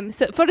 So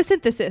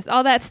photosynthesis,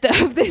 all that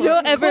stuff. They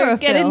don't ever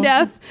get Chlorophyll.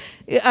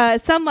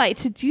 enough sunlight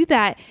to do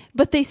that,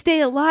 but they stay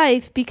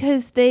alive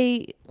because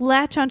they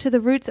latch onto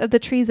the roots of the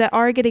trees that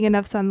are getting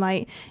enough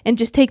sunlight and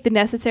just take the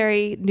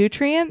necessary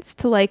nutrients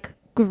to like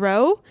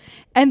grow.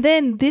 And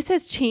then this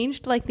has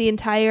changed like the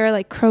entire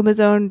like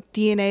chromosome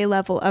DNA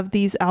level of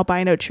these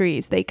albino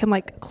trees. They can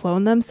like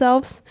clone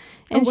themselves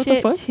and what the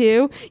shit fuck?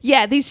 too.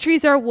 Yeah, these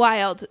trees are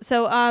wild.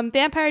 So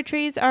vampire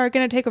trees are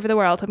going to take over the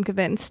world, I'm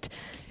convinced,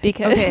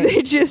 because Okay.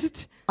 they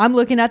just I'm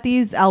looking at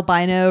these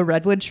albino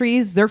redwood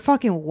trees. They're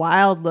fucking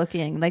wild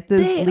looking. Like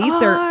those They leaves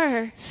are.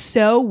 are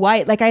so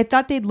white. Like I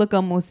thought they'd look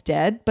almost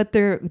dead, but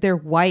they're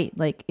white.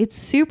 Like it's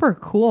super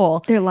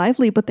cool. They're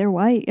lively, but they're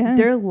white. Yeah.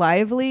 They're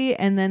lively,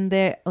 and then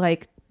they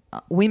like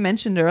we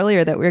mentioned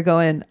earlier that we're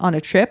going on a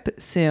trip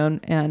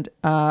soon, and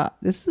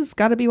this has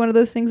got to be one of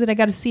those things that I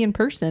got to see in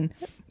person.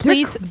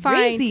 please They're find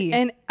crazy.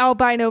 an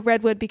albino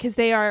redwood because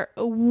they are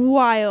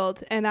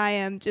wild, and I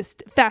am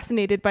just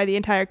fascinated by the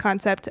entire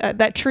concept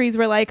that trees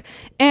were like,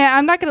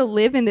 I'm not going to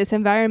live in this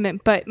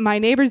environment, but my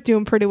neighbor's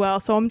doing pretty well,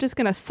 so I'm just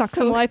going to suck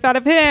some life out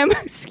of him.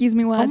 Excuse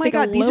me while Oh I my take a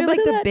god, these little are like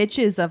bit the of that.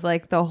 bitches of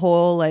like the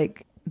whole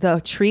like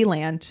the tree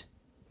land.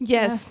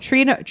 Yes.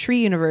 Tree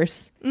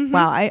universe.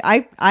 Wow,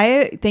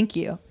 I thank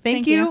you.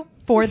 Thank you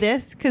for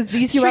this, because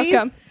these You're trees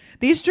welcome.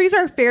 these trees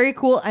are very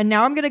cool, and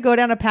now I'm going to go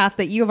down a path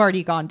that you've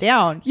already gone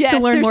down Yes, to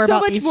learn there's more so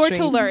about much these more trees.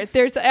 to learn.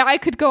 I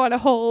could go on a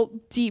whole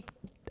deep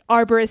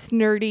arborist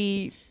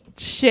nerdy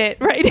shit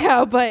right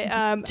now, but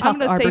I'm Talk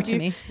gonna arbor save to you.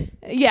 me.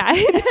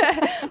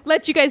 Yeah,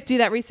 let you guys do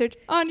that research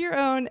on your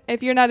own.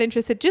 If you're not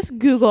interested, just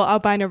Google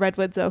albino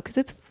redwoods though, because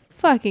it's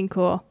fucking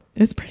cool.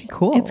 It's pretty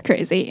cool. It's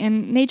crazy,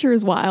 and nature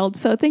is wild.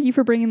 So thank you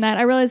for bringing that.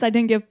 I realized I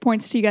didn't give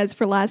points to you guys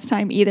for last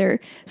time either.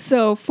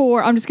 So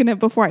I'm just gonna,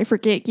 before I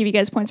forget, give you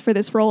guys points for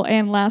this roll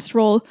and last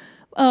roll.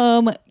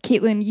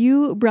 Caitlin,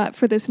 you brought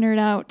for this nerd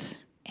out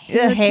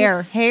The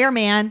tips. hair,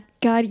 man.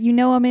 God, you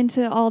know I'm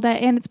into all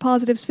that and its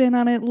positive spin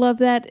on it. Love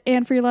that.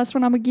 And for your last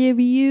one, I'm gonna give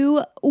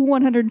you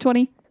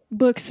 120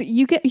 books.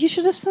 You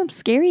should have some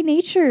scary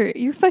nature.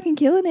 You're fucking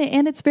killing it,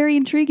 and it's very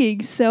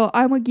intriguing. So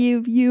I'm gonna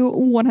give you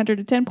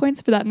 110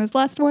 points for that in this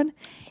last one.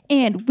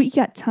 And we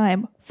got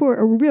time for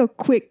a real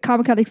quick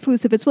Comic-Con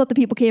exclusive. It's what the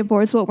people came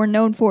for. It's what we're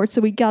known for.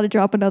 So we gotta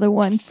drop another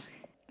one.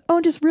 Oh,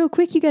 just real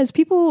quick, you guys,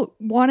 people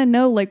want to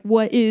know like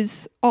what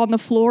is on the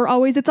floor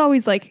always. It's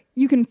always like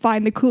you can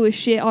find the coolest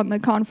shit on the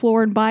con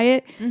floor and buy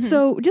it.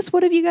 So just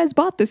what have you guys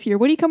bought this year?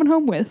 What are you coming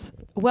home with?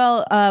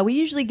 Well, we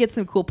usually get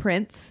some cool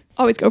prints.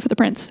 Always go for the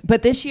prints.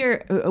 But this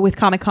year, with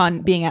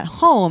Comic-Con being at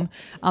home,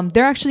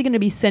 they're actually going to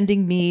be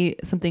sending me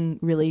something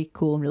really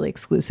cool and really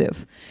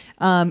exclusive.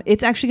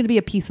 It's actually going to be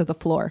a piece of the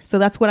floor. So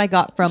that's what I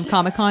got from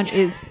Comic-Con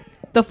is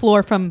the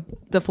floor from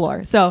the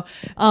floor. So,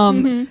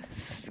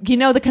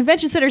 the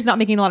convention center is not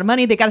making a lot of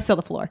money. They got to sell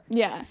the floor.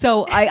 Yeah.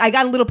 So I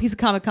got a little piece of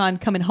Comic-Con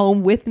coming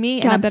home with me.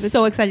 God, and that I'm is-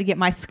 so excited to get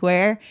my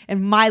square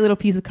and my little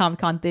piece of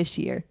Comic-Con this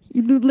year.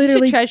 You You should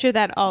literally treasure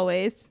that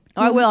always.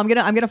 Oh, I will. I'm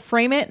gonna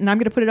frame it and I'm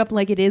gonna put it up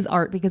like it is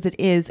art because it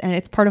is, and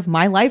it's part of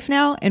my life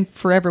now and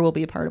forever will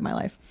be a part of my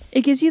life.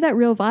 it gives you that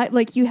real vibe.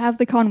 Like you have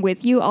the con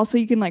with you. Also,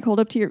 you can like hold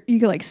up to you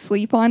can like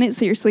sleep on it.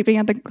 So you're sleeping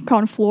at the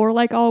con floor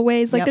like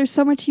always. Like Yep. there's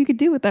so much you could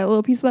do with that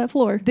little piece of that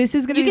floor. This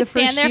is gonna You be can the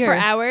first stand there year. for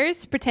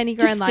hours pretending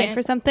you're Just in line stand.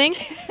 for something.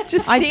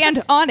 Just I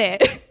stand on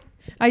it.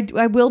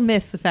 I will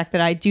miss the fact that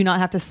I do not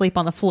have to sleep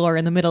on the floor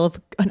in the middle of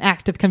an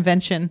active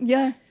convention.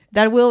 Yeah.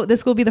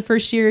 This will be the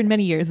first year in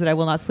many years that I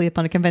will not sleep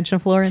on a convention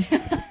floor, and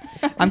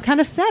I'm kind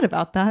of sad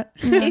about that.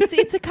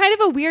 It's a kind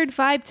of a weird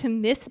vibe to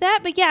miss that,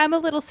 but yeah, I'm a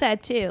little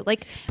sad too.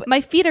 Like my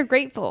feet are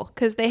grateful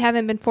because they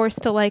haven't been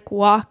forced to like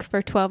walk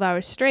for 12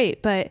 hours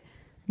straight, but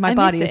My I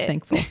body miss is it.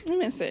 thankful. I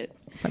miss it.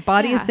 My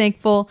body is Yeah.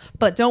 thankful,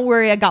 but don't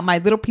worry, I got my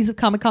little piece of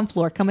Comic-Con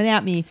floor coming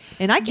at me,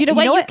 and You know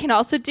what you can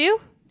also do?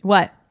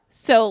 What?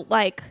 So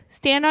like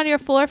stand on your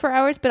floor for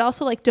hours, but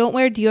also like don't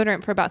wear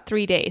deodorant for about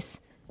 3 days.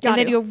 Got and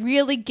then it. you'll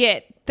really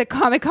get the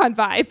Comic-Con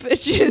vibe.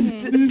 It's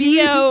just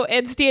BO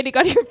and standing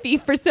on your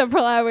feet for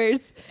several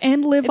hours.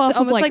 And live It's off of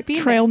almost like, like being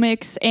trail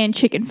mix and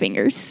chicken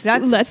fingers.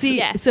 See,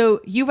 yes. so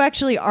you've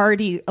actually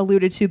already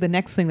alluded to the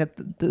next thing that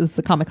is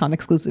the Comic-Con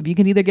exclusive. You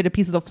can either get a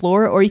piece of the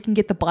floor or you can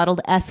get the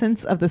bottled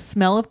essence of the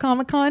smell of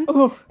Comic-Con.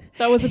 Oh,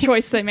 that was a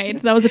choice they made.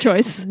 That was a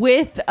choice.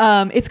 With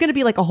it's going to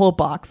be like a whole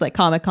box, like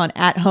Comic-Con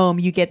at home.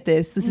 You get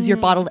this is your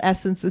bottled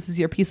essence, this is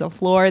your piece of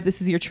floor, this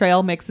is your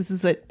trail mix, this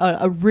is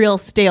a real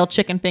stale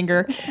chicken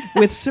finger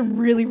with some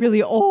really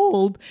really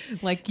old,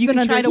 like you Been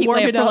can under try a to heat warm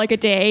lamp it for up like a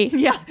day.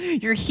 yeah,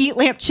 your heat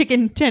lamp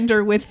chicken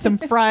tender with some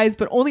fries,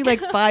 but only like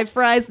 5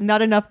 fries,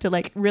 not enough to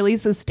like really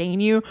sustain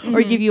you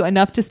or give you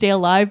enough to stay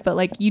alive, but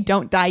like you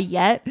don't die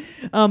yet.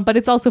 But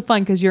it's also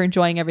fun because you're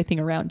enjoying everything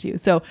around you.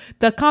 So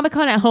the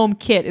Comic-Con at home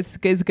kit is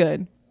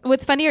good.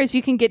 What's funnier is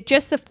you can get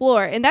just the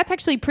floor, and that's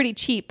actually pretty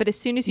cheap. But as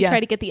soon as you Yeah. try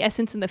to get the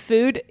essence and the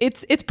food,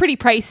 it's pretty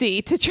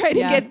pricey to try to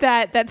Yeah. get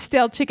that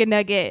stale chicken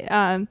nugget.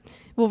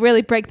 Will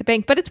really break the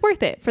bank, but it's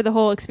worth it for the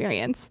whole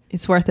experience.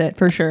 It's worth it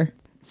for sure.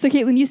 So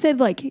Caitlin, you said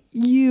like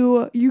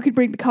you could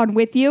bring the con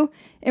with you,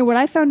 and what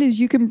I found is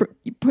you can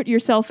put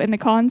yourself in the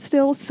con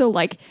still. So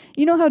like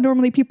you know how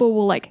normally people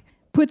will like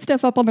put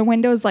stuff up on the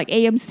windows, like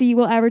AMC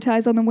will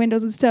advertise on the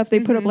windows and stuff. They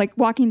put up like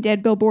Walking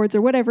Dead billboards or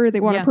whatever they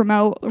want to Yeah.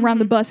 promote around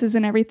the buses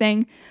and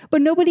everything.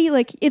 But nobody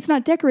like it's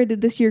not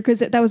decorated this year because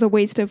that was a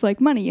waste of like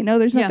money. You know,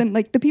 there's Yeah. nothing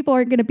like the people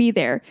aren't going to be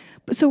there.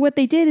 So what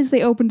they did is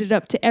they opened it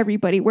up to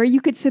everybody where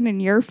you could send in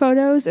your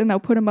photos and they'll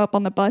put them up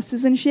on the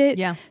buses and shit.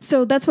 Yeah.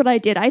 So that's what I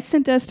did. I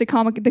sent us to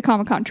the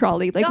Comic-Con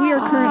trolley. Like we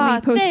are currently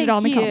posted thank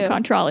on the you.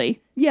 Comic-Con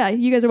trolley. Yeah,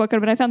 you guys are welcome.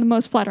 But I found the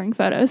most flattering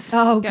photos.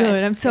 Oh, Good.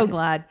 good. I'm so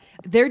glad.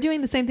 They're doing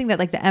the same thing that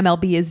like the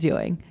MLB is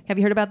doing. Have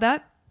you heard about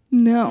that?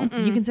 No.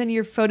 You can send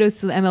your photos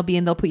to the MLB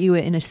and they'll put you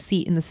in a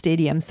seat in the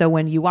stadium. So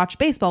when you watch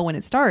baseball, when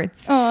it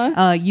starts,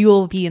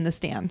 you'll be in the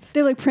stands.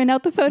 They like print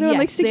out the photo and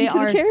like stick they you to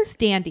are the chair.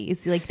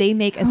 standees. Like they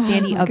make a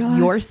standee my of God.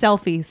 your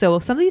selfie. So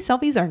some of these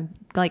selfies are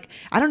like,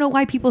 I don't know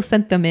why people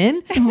sent them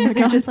in.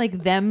 They're just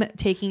like them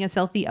taking a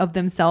selfie of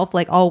themselves,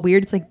 like all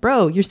weird. It's like,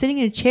 bro, you're sitting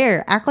in a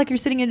chair. Act like you're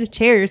sitting in a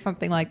chair or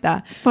something like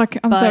that. Fuck,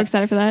 I'm so But,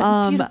 excited for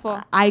that. Beautiful.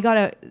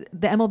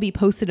 The MLB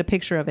posted a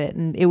picture of it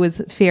and it was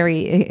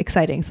very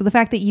exciting. So the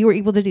fact that you were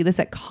able to do this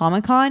at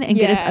Comic-Con and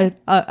get us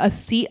a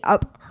seat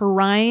up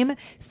Prime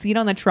seat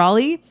on the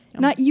trolley.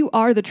 Not you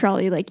are the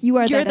trolley. Like you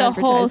are You're that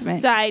the whole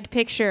advertisement. side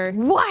picture.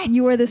 What?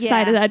 You are the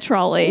side of that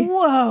trolley.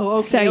 Whoa.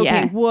 Okay. So, okay.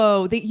 yeah.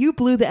 Whoa. You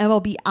blew the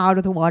MLB out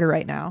of the water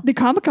right now. The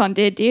Comic-Con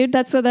did, dude.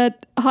 That's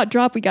that hot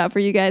drop we got for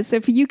you guys.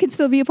 If you can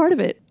still be a part of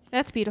it.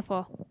 That's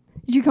beautiful.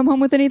 Did you come home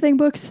with anything,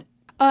 Books?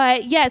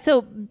 Yeah.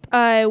 So,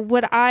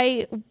 what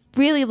I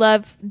really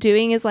love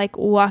doing is like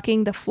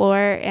walking the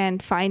floor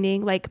and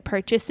finding like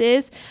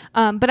purchases.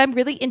 But I'm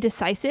really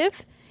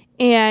indecisive.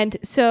 And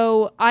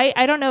so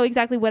I don't know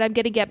exactly what I'm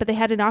going to get, but they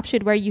had an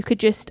option where you could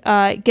just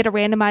get a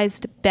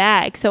randomized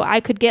bag. So I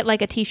could get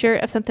like a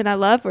t-shirt of something I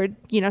love or,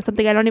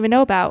 something I don't even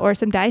know about or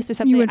some dice or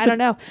something. went I for- don't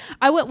know.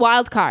 I went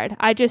wild card.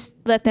 I just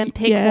let them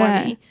pick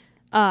Yeah. for me.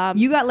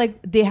 You got like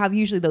they have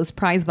usually those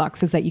prize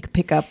boxes that you can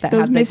pick up that Those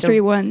have like, mystery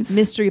the ones.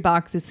 mystery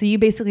boxes. So you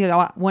basically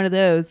got one of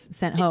those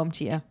sent home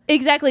to you.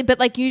 Exactly. But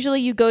like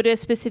usually you go to a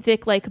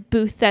specific like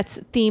booth that's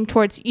themed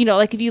towards,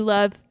 like if you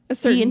love A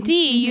certain-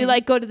 D&D, you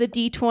like go to the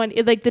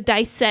D20, like the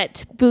dice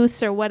set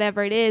booths or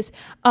whatever it is.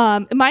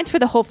 Mine's for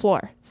the whole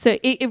floor. So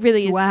it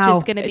really is Wow.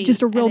 just going to be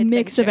Just a real an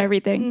mix of adventure.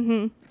 everything.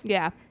 Mm-hmm.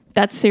 Yeah.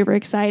 That's super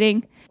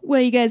exciting. Well,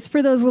 you guys,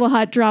 for those little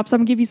hot drops, I'm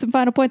going to give you some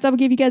final points. I'm going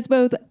to give you guys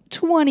both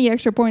 20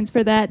 extra points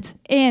for that.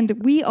 And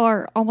we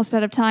are almost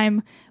out of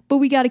time, but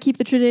we got to keep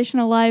the tradition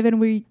alive, and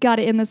we got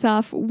to end this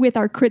off with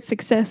our crit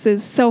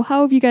successes. So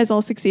how have you guys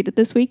all succeeded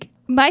this week?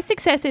 My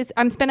success is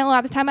I'm spending a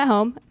lot of time at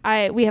home.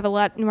 We have a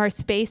lot more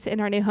space in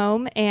our new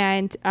home,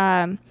 and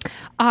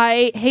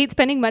I hate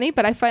spending money,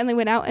 but I finally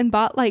went out and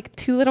bought like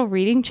 2 little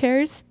reading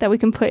chairs that we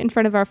can put in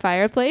front of our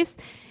fireplace.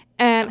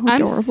 And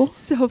Adorable. I'm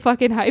so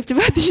fucking hyped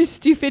about these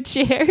stupid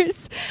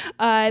chairs.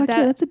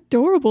 That's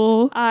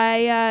adorable.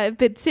 I've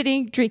been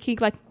sitting, drinking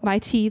like my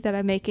tea that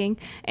I'm making,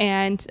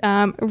 and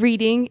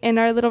reading in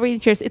our little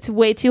reading chairs. It's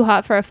way too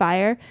hot for a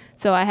fire,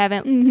 so I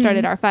haven't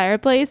started our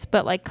fireplace.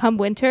 But like come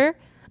winter,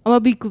 I'm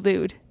gonna be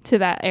glued to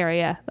that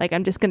area. Like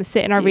I'm just gonna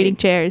sit in our reading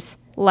chairs,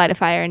 light a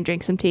fire, and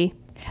drink some tea.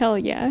 Hell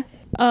yeah.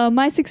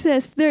 My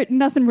success,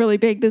 nothing really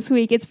big this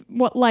week. It's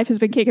what life has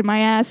been kicking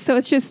my ass. So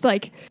it's just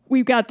like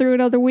we've got through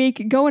another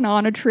week, going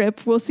on a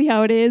trip. We'll see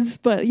how it is.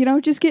 But,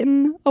 just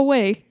getting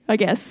away, I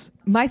guess.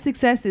 My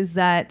success is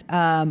that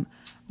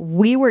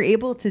we were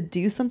able to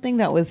do something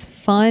that was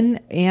fun,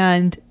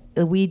 and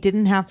we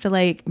didn't have to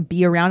like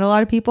be around a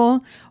lot of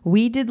people.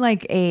 We did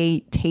like a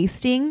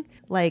tasting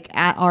like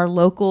at our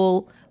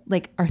local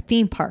like our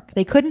theme park.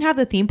 They couldn't have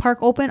the theme park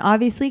open,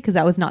 obviously, because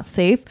that was not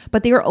safe,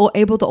 but they were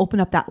able to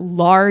open up that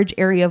large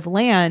area of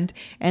land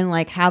and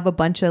like have a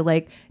bunch of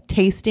like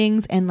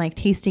tastings and like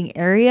tasting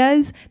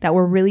areas that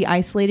were really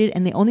isolated,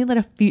 and they only let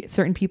a few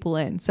certain people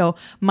in. So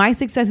my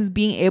success is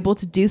being able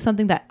to do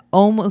something that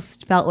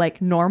almost felt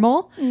like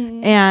normal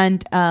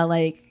and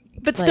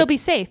but still be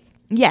safe.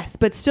 Yes,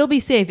 but still be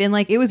safe. And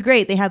like it was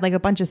great. They had like a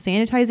bunch of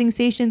sanitizing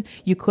stations.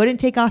 You couldn't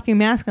take off your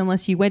mask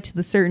unless you went to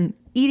the certain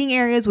eating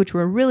areas, which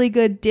were a really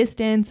good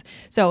distance.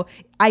 So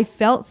I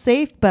felt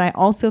safe, but I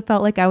also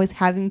felt like I was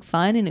having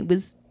fun, and it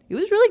was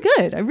really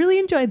good. I really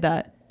enjoyed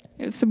that.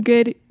 It was some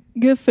good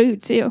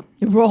food too.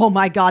 Oh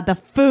my God, the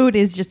food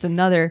is just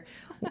another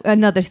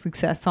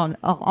success on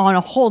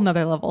a whole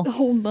nother level. A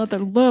whole nother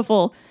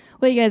level.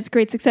 Well, you guys,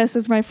 great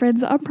successes, my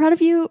friends. I'm proud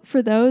of you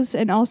for those,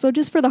 and also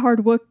just for the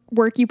hard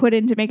work you put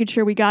into making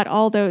sure we got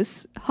all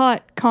those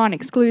hot con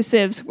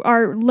exclusives.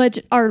 Our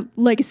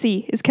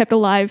legacy is kept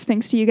alive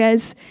thanks to you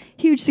guys.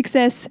 Huge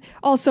success.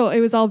 Also,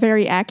 it was all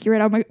very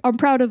accurate. I'm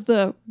proud of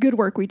the good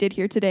work we did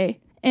here today.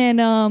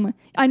 And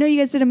I know you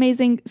guys did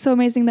amazing, so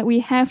amazing that we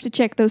have to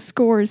check those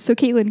scores. So,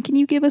 Caitlin, can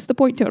you give us the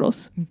point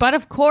totals? But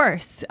of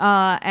course,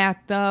 at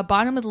the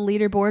bottom of the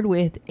leaderboard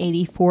with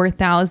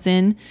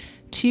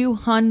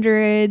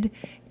 84,200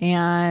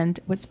 and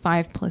what's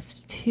 5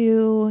 plus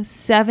 2?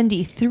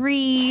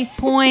 73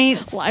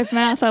 points. Live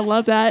math, I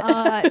love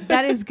that.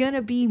 That is going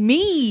to be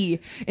me.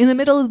 In the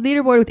middle of the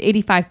leaderboard with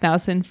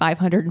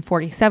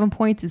 85,547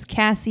 points is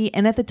Cassie.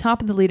 And at the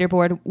top of the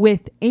leaderboard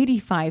with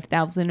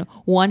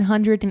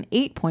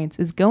 85,108 points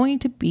is going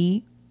to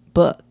be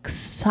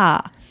Books.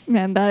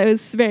 Man, that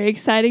was very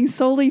exciting.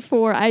 Solely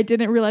for, I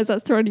didn't realize I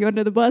was throwing you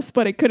under the bus,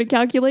 but I couldn't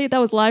calculate. That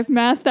was live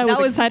math. That was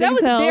exciting as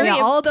hell. Very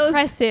all those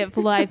impressive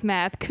live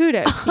math.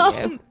 Kudos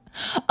to you.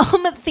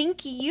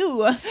 Thank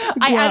you.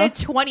 I added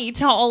 20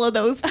 to all of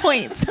those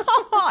points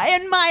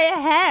in my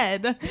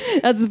head.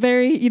 That's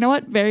very, you know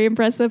what? Very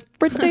impressive.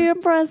 Pretty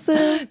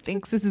impressive.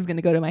 Thanks. This is going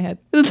to go to my head.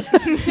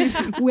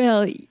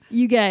 Well,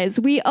 you guys,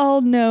 we all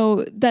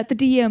know that the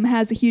DM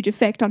has a huge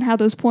effect on how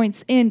those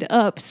points end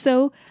up.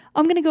 So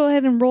I'm going to go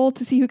ahead and roll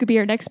to see who could be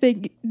our next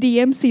big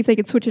DM, see if they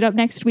could switch it up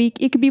next week.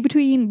 It could be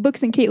between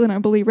Books and Caitlin, I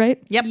believe,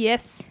 right? Yep.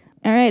 Yes.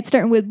 All right,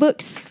 starting with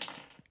Books.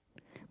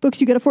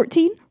 Books, you got a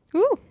 14?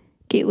 Ooh.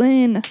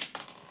 Caitlin,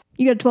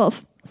 you got a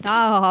 12.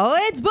 Oh,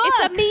 it's Books.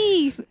 It's a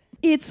me.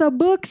 It's a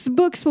Books.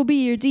 Books will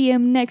be your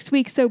DM next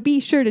week, so be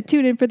sure to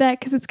tune in for that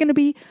because it's going to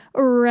be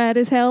rad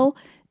as hell.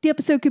 The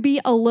episode could be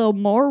a little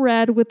more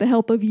rad with the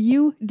help of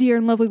you, dear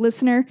and lovely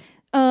listener.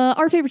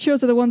 Our favorite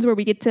shows are the ones where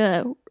we get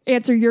to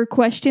answer your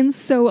questions,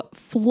 so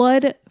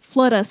flood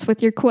us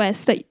with your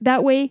quests.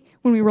 That way,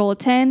 when we roll a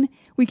 10,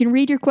 we can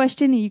read your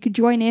question and you can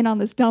join in on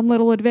this dumb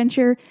little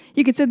adventure.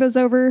 You can send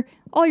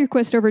all your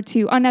quests over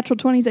to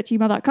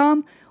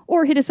unnatural20s@gmail.com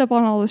or hit us up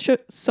on all the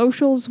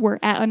socials. We're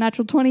at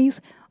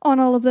unnatural20s on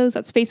all of those.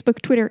 That's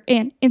Facebook, Twitter,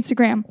 and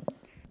Instagram.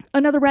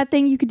 Another rad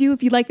thing you could do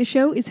if you like the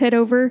show is head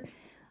over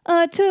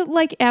to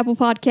like Apple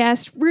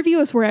Podcast. Review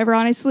us wherever,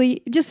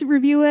 honestly. Just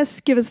review us.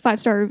 Give us a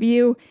 5-star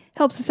review.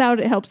 Helps us out.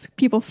 It helps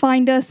people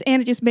find us,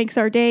 and it just makes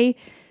our day.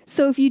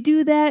 So if you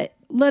do that,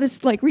 let us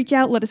reach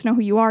out. Let us know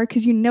who you are,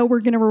 because we're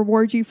going to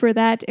reward you for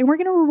that. And we're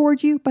going to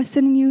reward you by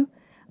sending you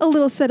a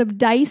little set of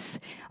dice.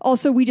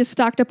 Also, we just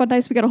stocked up on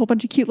dice. We got a whole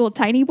bunch of cute little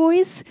tiny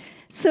boys.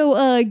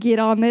 So get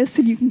on this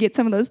and you can get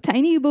some of those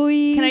tiny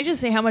boys. Can I just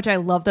say how much I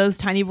love those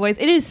tiny boys?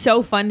 It is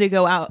so fun to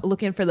go out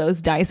looking for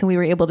those dice, and we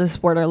were able to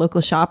support our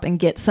local shop and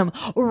get some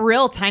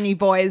real tiny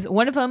boys.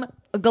 One of them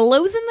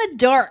glows in the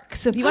dark.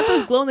 So if you want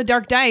those glow in the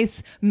dark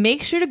dice,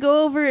 make sure to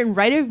go over and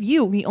write a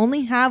review. We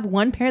only have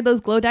one pair of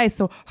those glow dice,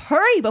 so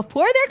hurry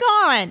before they're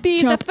gone.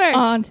 Be Jump the first.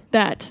 on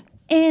that.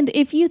 And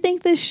if you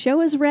think this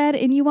show is rad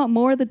and you want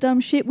more of the dumb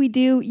shit we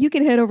do, you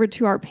can head over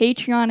to our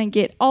Patreon and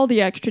get all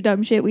the extra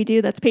dumb shit we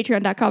do. That's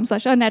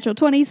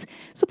patreon.com/unnatural20s.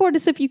 Support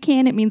us if you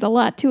can. It means a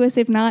lot to us.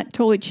 If not,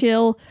 totally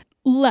chill.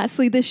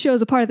 Lastly, this show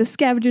is a part of the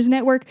Scavengers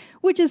Network,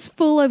 which is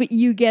full of,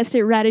 you guessed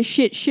it, rad as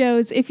shit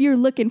shows. If you're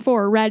looking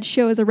for a rad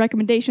show as a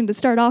recommendation to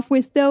start off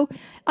with, though,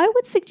 I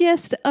would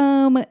suggest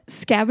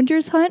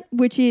Scavengers Hunt,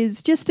 which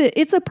is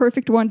it's a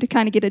perfect one to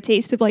kind of get a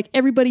taste of like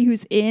everybody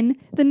who's in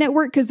the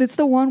network, because it's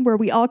the one where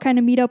we all kind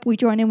of meet up. We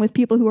join in with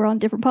people who are on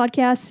different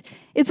podcasts.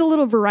 It's a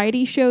little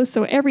variety show,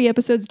 so every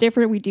episode's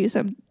different. We do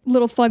some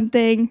little fun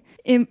thing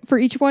for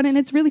each one, and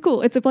it's really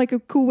cool. It's like a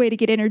cool way to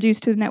get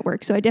introduced to the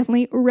network, so I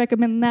definitely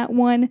recommend that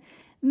one.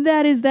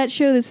 That is that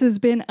show. This has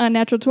been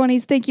Unnatural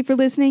 20s. Thank you for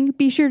listening.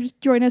 Be sure to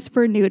join us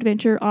for a new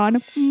adventure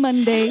on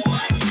Monday.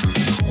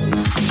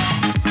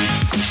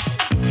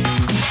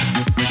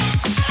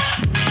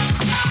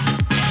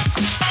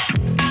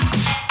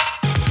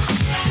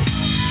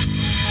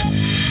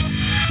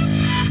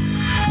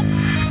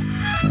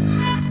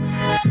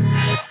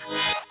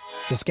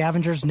 The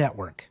Scavengers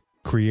Network.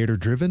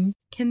 Creator-driven,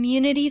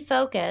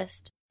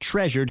 community-focused,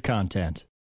 treasured content.